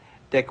that,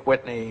 Dick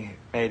Whitney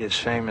made his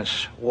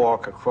famous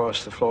walk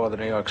across the floor of the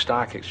New York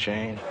Stock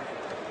Exchange.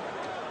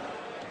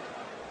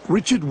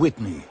 Richard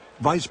Whitney,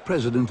 vice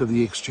president of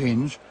the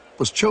exchange,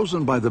 was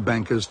chosen by the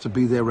bankers to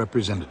be their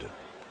representative.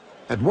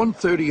 At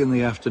 1:30 in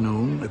the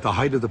afternoon, at the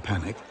height of the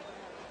panic,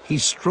 he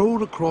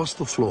strode across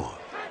the floor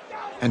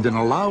and in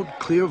a loud,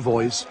 clear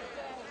voice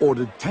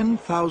ordered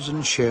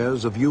 10,000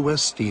 shares of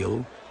U.S.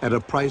 Steel at a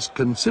price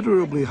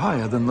considerably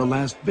higher than the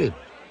last bid.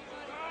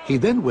 He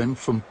then went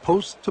from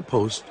post to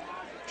post,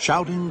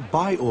 shouting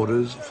buy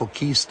orders for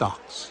key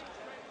stocks.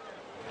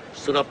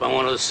 Stood up on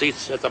one of the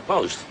seats at the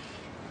post,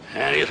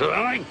 and he said,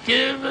 I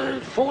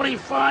give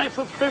 45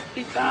 for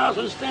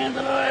 50,000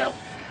 Standard Oil.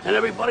 And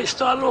everybody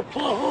started to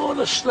applaud. Oh,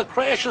 the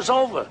crash is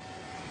over.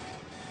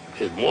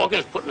 His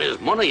Morgan's putting his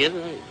money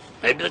in.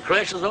 Maybe the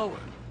crash is over.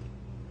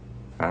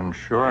 And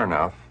sure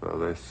enough,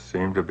 there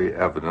seemed to be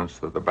evidence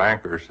that the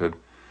bankers had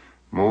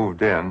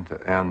moved in to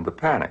end the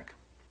panic.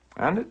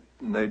 And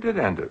they did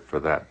end it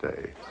for that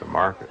day. The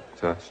market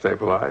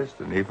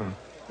stabilized and even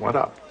went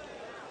up.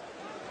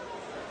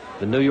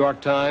 The New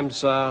York Times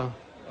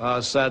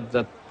said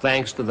that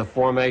thanks to the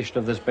formation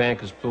of this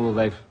bankers pool,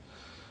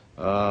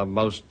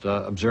 most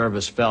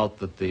observers felt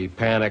that the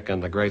panic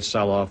and the great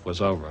sell-off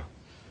was over.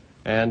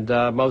 And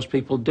most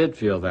people did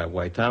feel that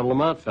way. Tom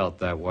Lamont felt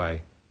that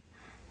way.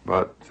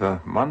 But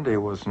Monday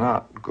was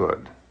not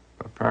good.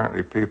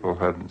 Apparently people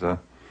had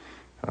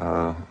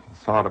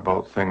thought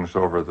about things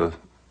over the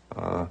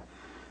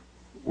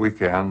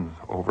weekend,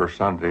 over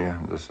Sunday,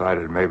 and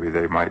decided maybe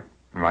they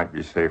might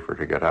be safer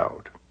to get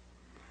out.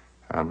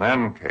 And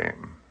then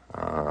came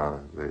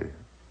the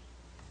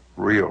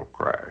real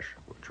crash,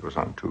 which was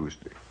on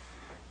Tuesday.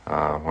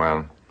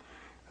 When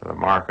the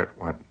market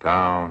went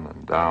down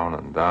and down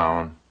and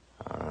down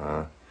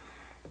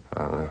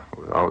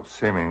without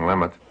seeming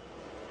limit.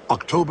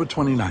 October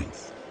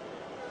 29th.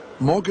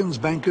 Morgan's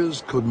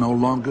bankers could no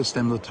longer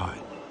stem the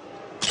tide.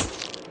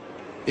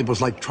 It was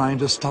like trying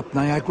to stop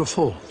Niagara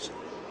Falls.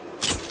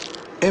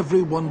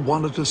 Everyone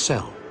wanted to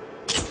sell.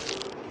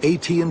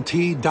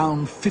 AT&T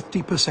down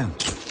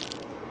 50%.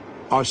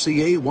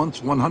 RCA,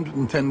 once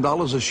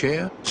 $110 a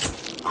share,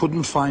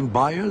 couldn't find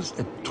buyers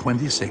at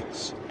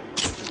 $26.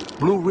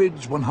 Blue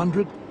Ridge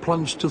 100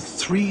 plunged to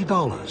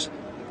 $3,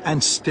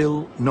 and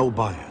still no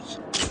buyers.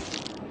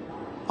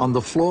 On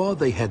the floor,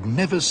 they had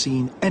never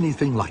seen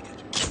anything like it.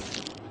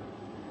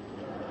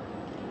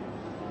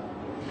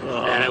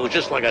 And it was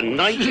was just like a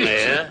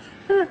nightmare,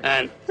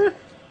 and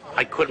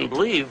I couldn't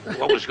believe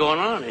what was going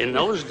on. In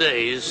those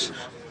days,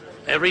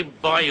 every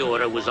buy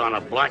order was on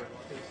a black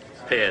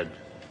pad,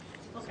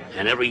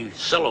 and every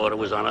sell order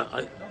was on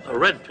a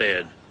red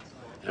pad.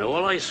 And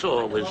all I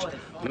saw was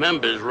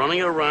members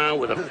running around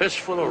with a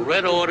fistful of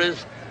red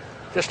orders,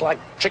 just like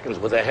chickens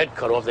with their head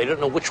cut off. They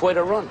didn't know which way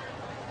to run.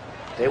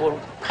 They were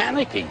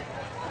panicking,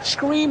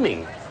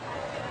 screaming.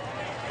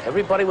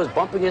 Everybody was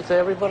bumping into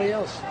everybody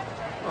else.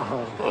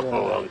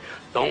 Oh,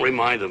 don't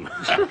remind them.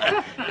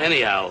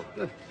 Anyhow,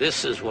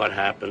 this is what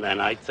happened,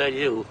 and I tell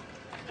you,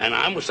 and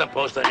I was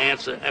supposed to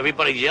answer,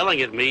 everybody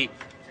yelling at me.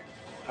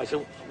 I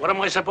said, what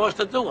am I supposed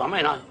to do? I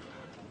mean,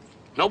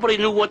 nobody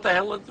knew what the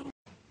hell to do.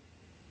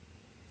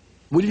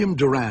 William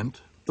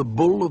Durant, the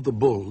bull of the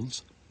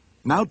bulls,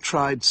 now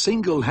tried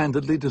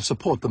single-handedly to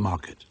support the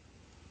market.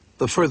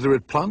 The further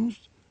it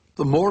plunged,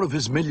 the more of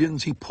his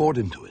millions he poured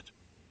into it.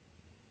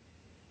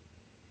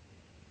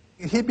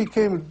 He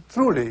became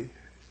truly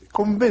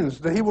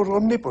convinced that he was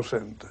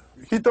omnipotent.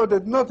 He thought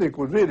that nothing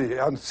could really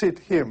unseat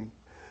him.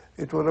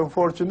 It was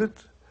unfortunate.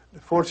 The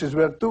forces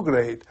were too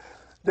great.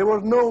 There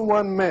was no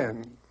one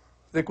man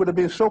that could have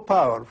been so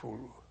powerful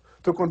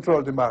to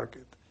control the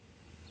market.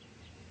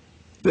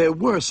 There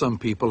were some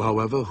people,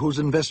 however, whose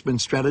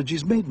investment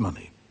strategies made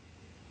money.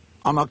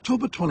 On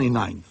October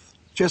 29th,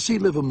 Jesse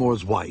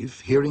Livermore's wife,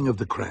 hearing of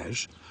the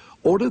crash,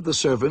 ordered the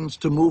servants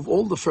to move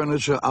all the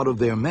furniture out of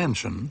their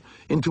mansion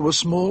into a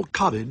small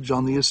cottage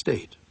on the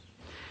estate.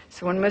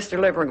 So when Mr.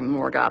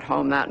 Livermore got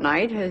home that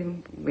night,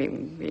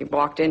 we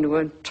walked into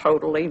a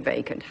totally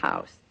vacant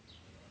house.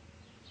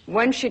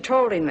 When she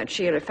told him that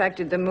she had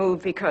effected the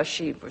move because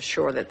she was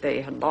sure that they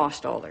had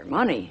lost all their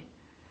money,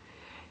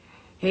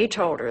 he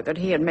told her that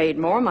he had made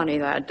more money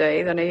that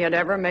day than he had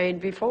ever made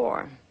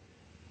before.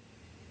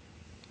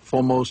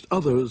 For most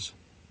others,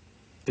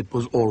 it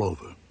was all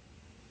over.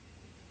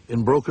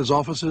 In brokers'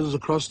 offices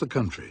across the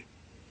country,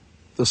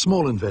 the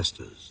small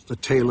investors, the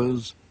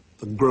tailors,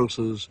 the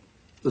grocers,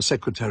 the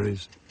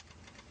secretaries,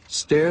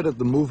 stared at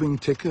the moving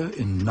ticker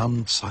in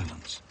numbed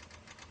silence.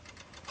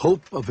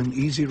 Hope of an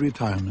easy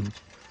retirement,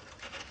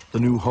 the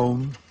new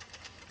home,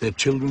 their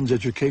children's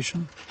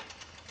education,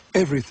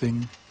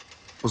 everything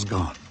was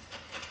gone.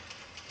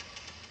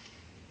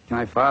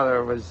 My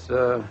father was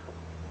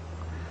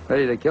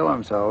ready to kill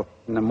himself.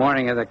 In the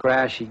morning of the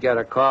crash, he got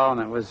a call,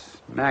 and it was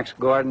Max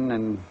Gordon,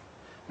 and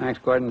Max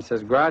Gordon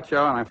says,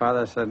 Groucho, and my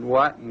father said,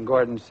 what? And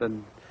Gordon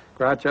said,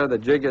 Groucho, the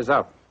jig is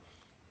up.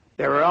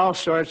 There were all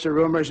sorts of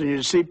rumors, and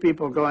you'd see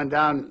people going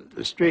down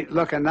the street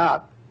looking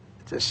up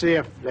to see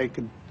if they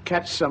could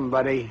catch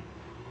somebody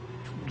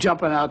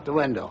jumping out the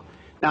window.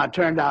 Now, it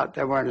turned out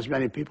there weren't as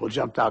many people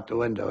jumped out the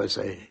window as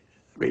they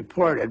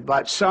reported,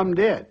 but some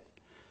did,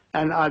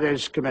 and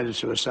others committed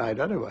suicide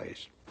other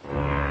ways.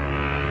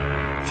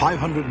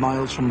 500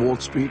 miles from Wall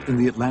Street in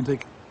the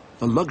Atlantic,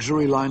 the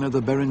luxury liner,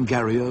 the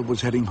Berengaria,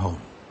 was heading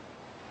home.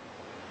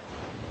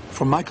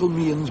 From Michael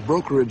Meehan's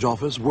brokerage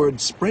office,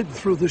 word spread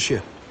through the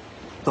ship.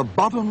 The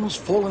bottom's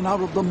fallen out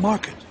of the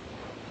market.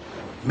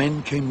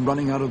 Men came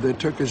running out of their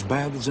Turkish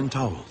baths and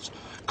towels.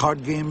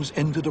 Card games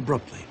ended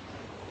abruptly.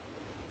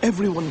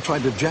 Everyone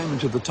tried to jam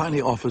into the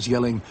tiny office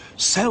yelling,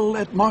 sell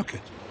at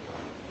market.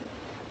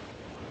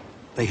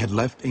 They had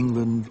left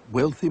England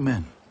wealthy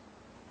men.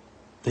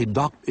 They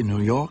docked in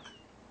New York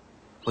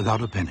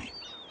without a penny.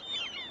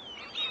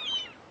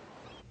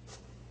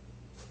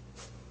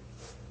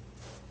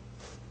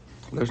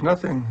 There's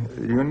nothing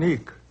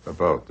unique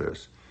about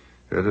this.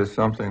 It is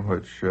something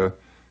which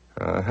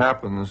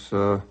happens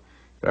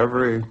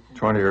every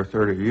 20 or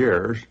 30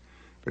 years,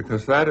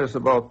 because that is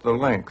about the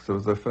length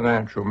of the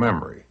financial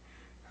memory.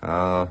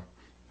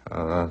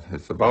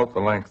 It's about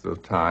the length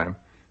of time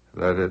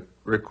that it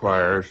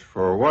requires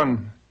for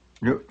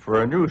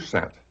a new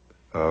set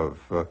of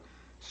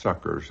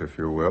suckers, if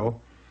you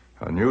will,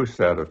 a new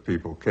set of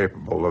people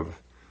capable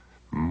of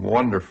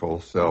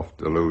wonderful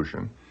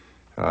self-delusion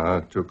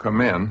to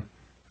come in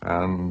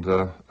and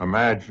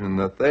imagine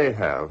that they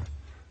have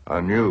a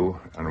new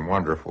and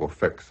wonderful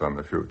fix on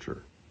the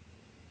future.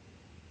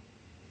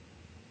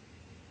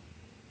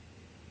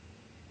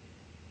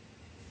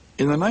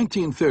 In the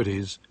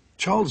 1930s,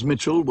 Charles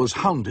Mitchell was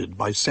hounded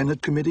by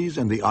Senate committees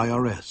and the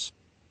IRS.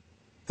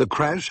 The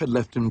crash had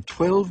left him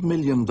 $12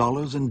 million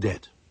in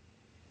debt.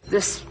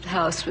 This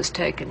house was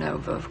taken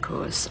over, of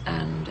course,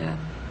 and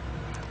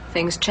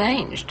things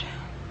changed.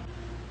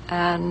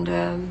 And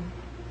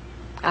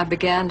I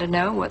began to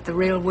know what the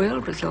real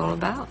world was all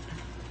about.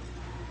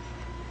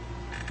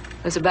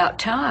 It was about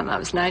time. I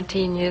was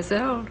 19 years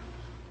old.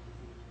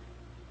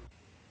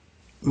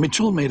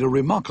 Mitchell made a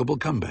remarkable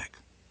comeback.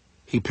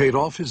 He paid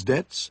off his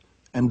debts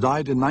and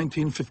died in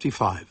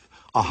 1955,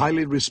 a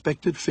highly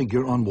respected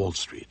figure on Wall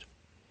Street.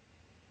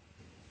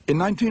 In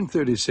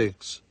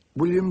 1936,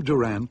 William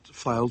Durant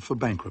filed for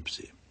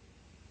bankruptcy.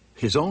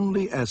 His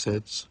only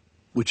assets,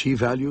 which he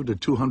valued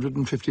at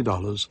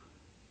 $250,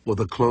 were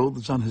the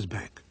clothes on his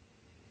back.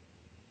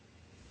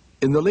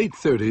 In the late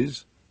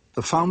 30s,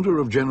 the founder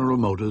of General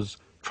Motors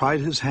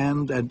tried his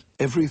hand at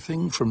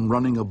everything from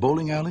running a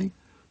bowling alley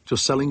to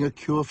selling a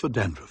cure for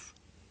dandruff.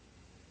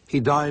 He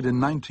died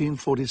in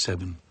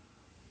 1947,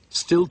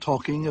 still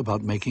talking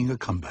about making a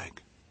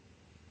comeback.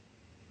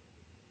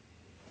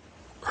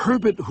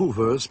 Herbert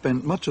Hoover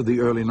spent much of the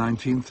early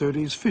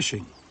 1930s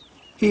fishing.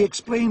 He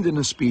explained in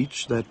a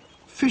speech that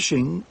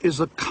fishing is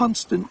a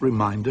constant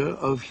reminder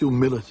of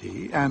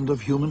humility and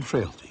of human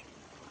frailty.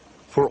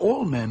 For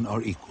all men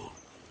are equal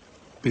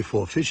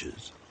before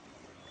fishes.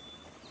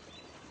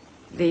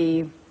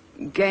 The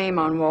game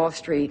on Wall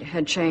Street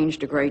had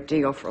changed a great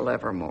deal for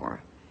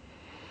Livermore,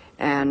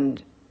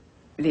 and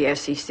the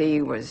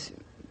SEC was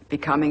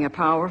becoming a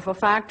powerful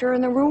factor,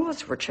 and the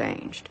rules were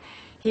changed.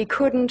 He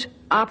couldn't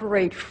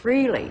operate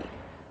freely,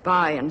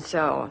 buy and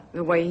sell,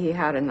 the way he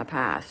had in the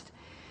past,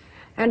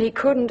 and he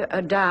couldn't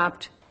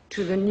adapt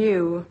to the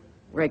new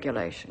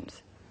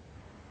regulations.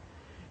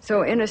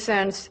 So in a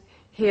sense,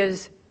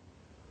 his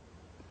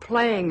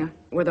playing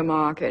with the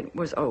market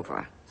was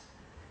over.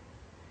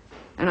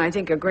 And I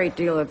think a great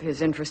deal of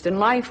his interest in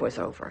life was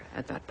over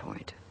at that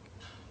point.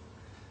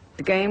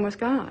 The game was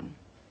gone.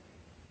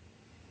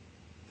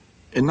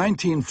 In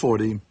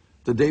 1940,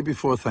 the day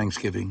before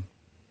Thanksgiving,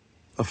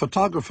 a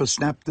photographer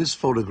snapped this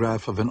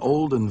photograph of an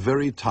old and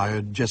very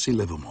tired Jesse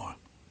Livermore.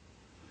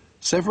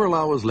 Several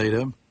hours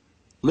later,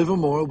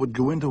 Livermore would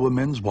go into a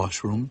men's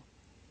washroom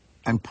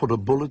and put a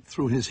bullet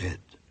through his head.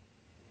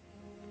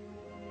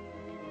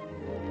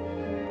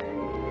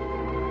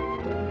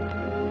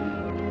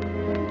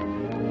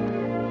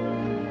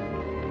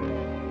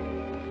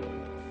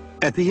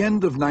 At the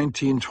end of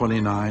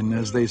 1929,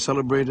 as they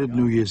celebrated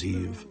New Year's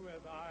Eve,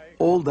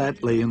 all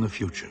that lay in the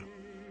future.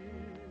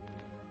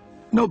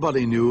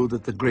 Nobody knew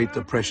that the Great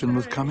Depression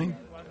was coming.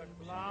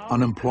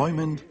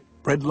 Unemployment,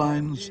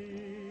 breadlines,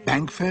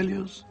 bank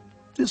failures,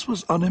 this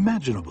was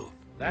unimaginable.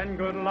 Then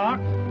good luck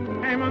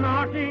came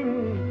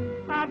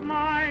a-knocking at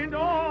my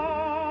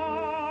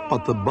door.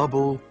 But the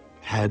bubble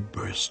had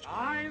burst.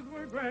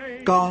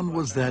 Gone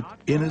was that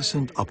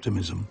innocent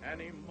optimism,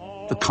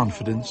 the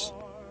confidence,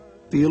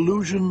 the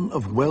illusion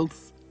of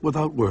wealth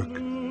without work.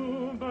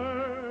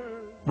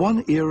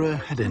 One era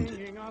had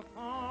ended.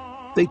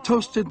 They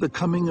toasted the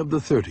coming of the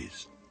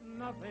 30s.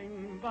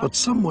 But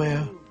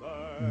somewhere,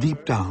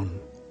 deep down,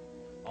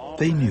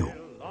 they knew.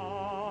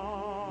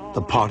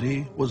 The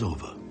party was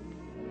over.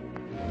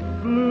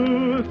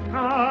 Blue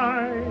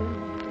sky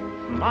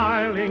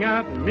smiling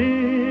at me,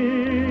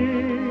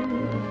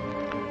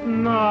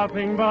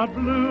 nothing but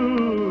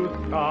blue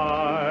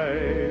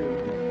skies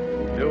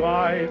do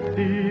I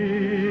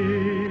see.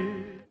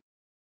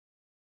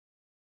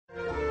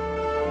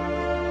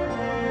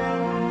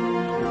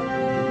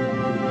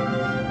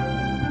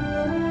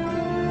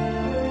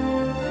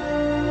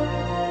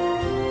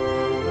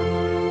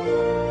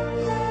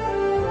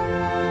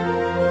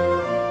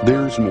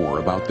 There's more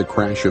about the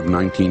crash of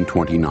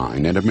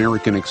 1929 at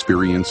American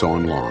Experience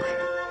Online.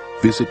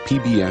 Visit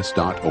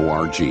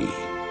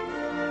pbs.org.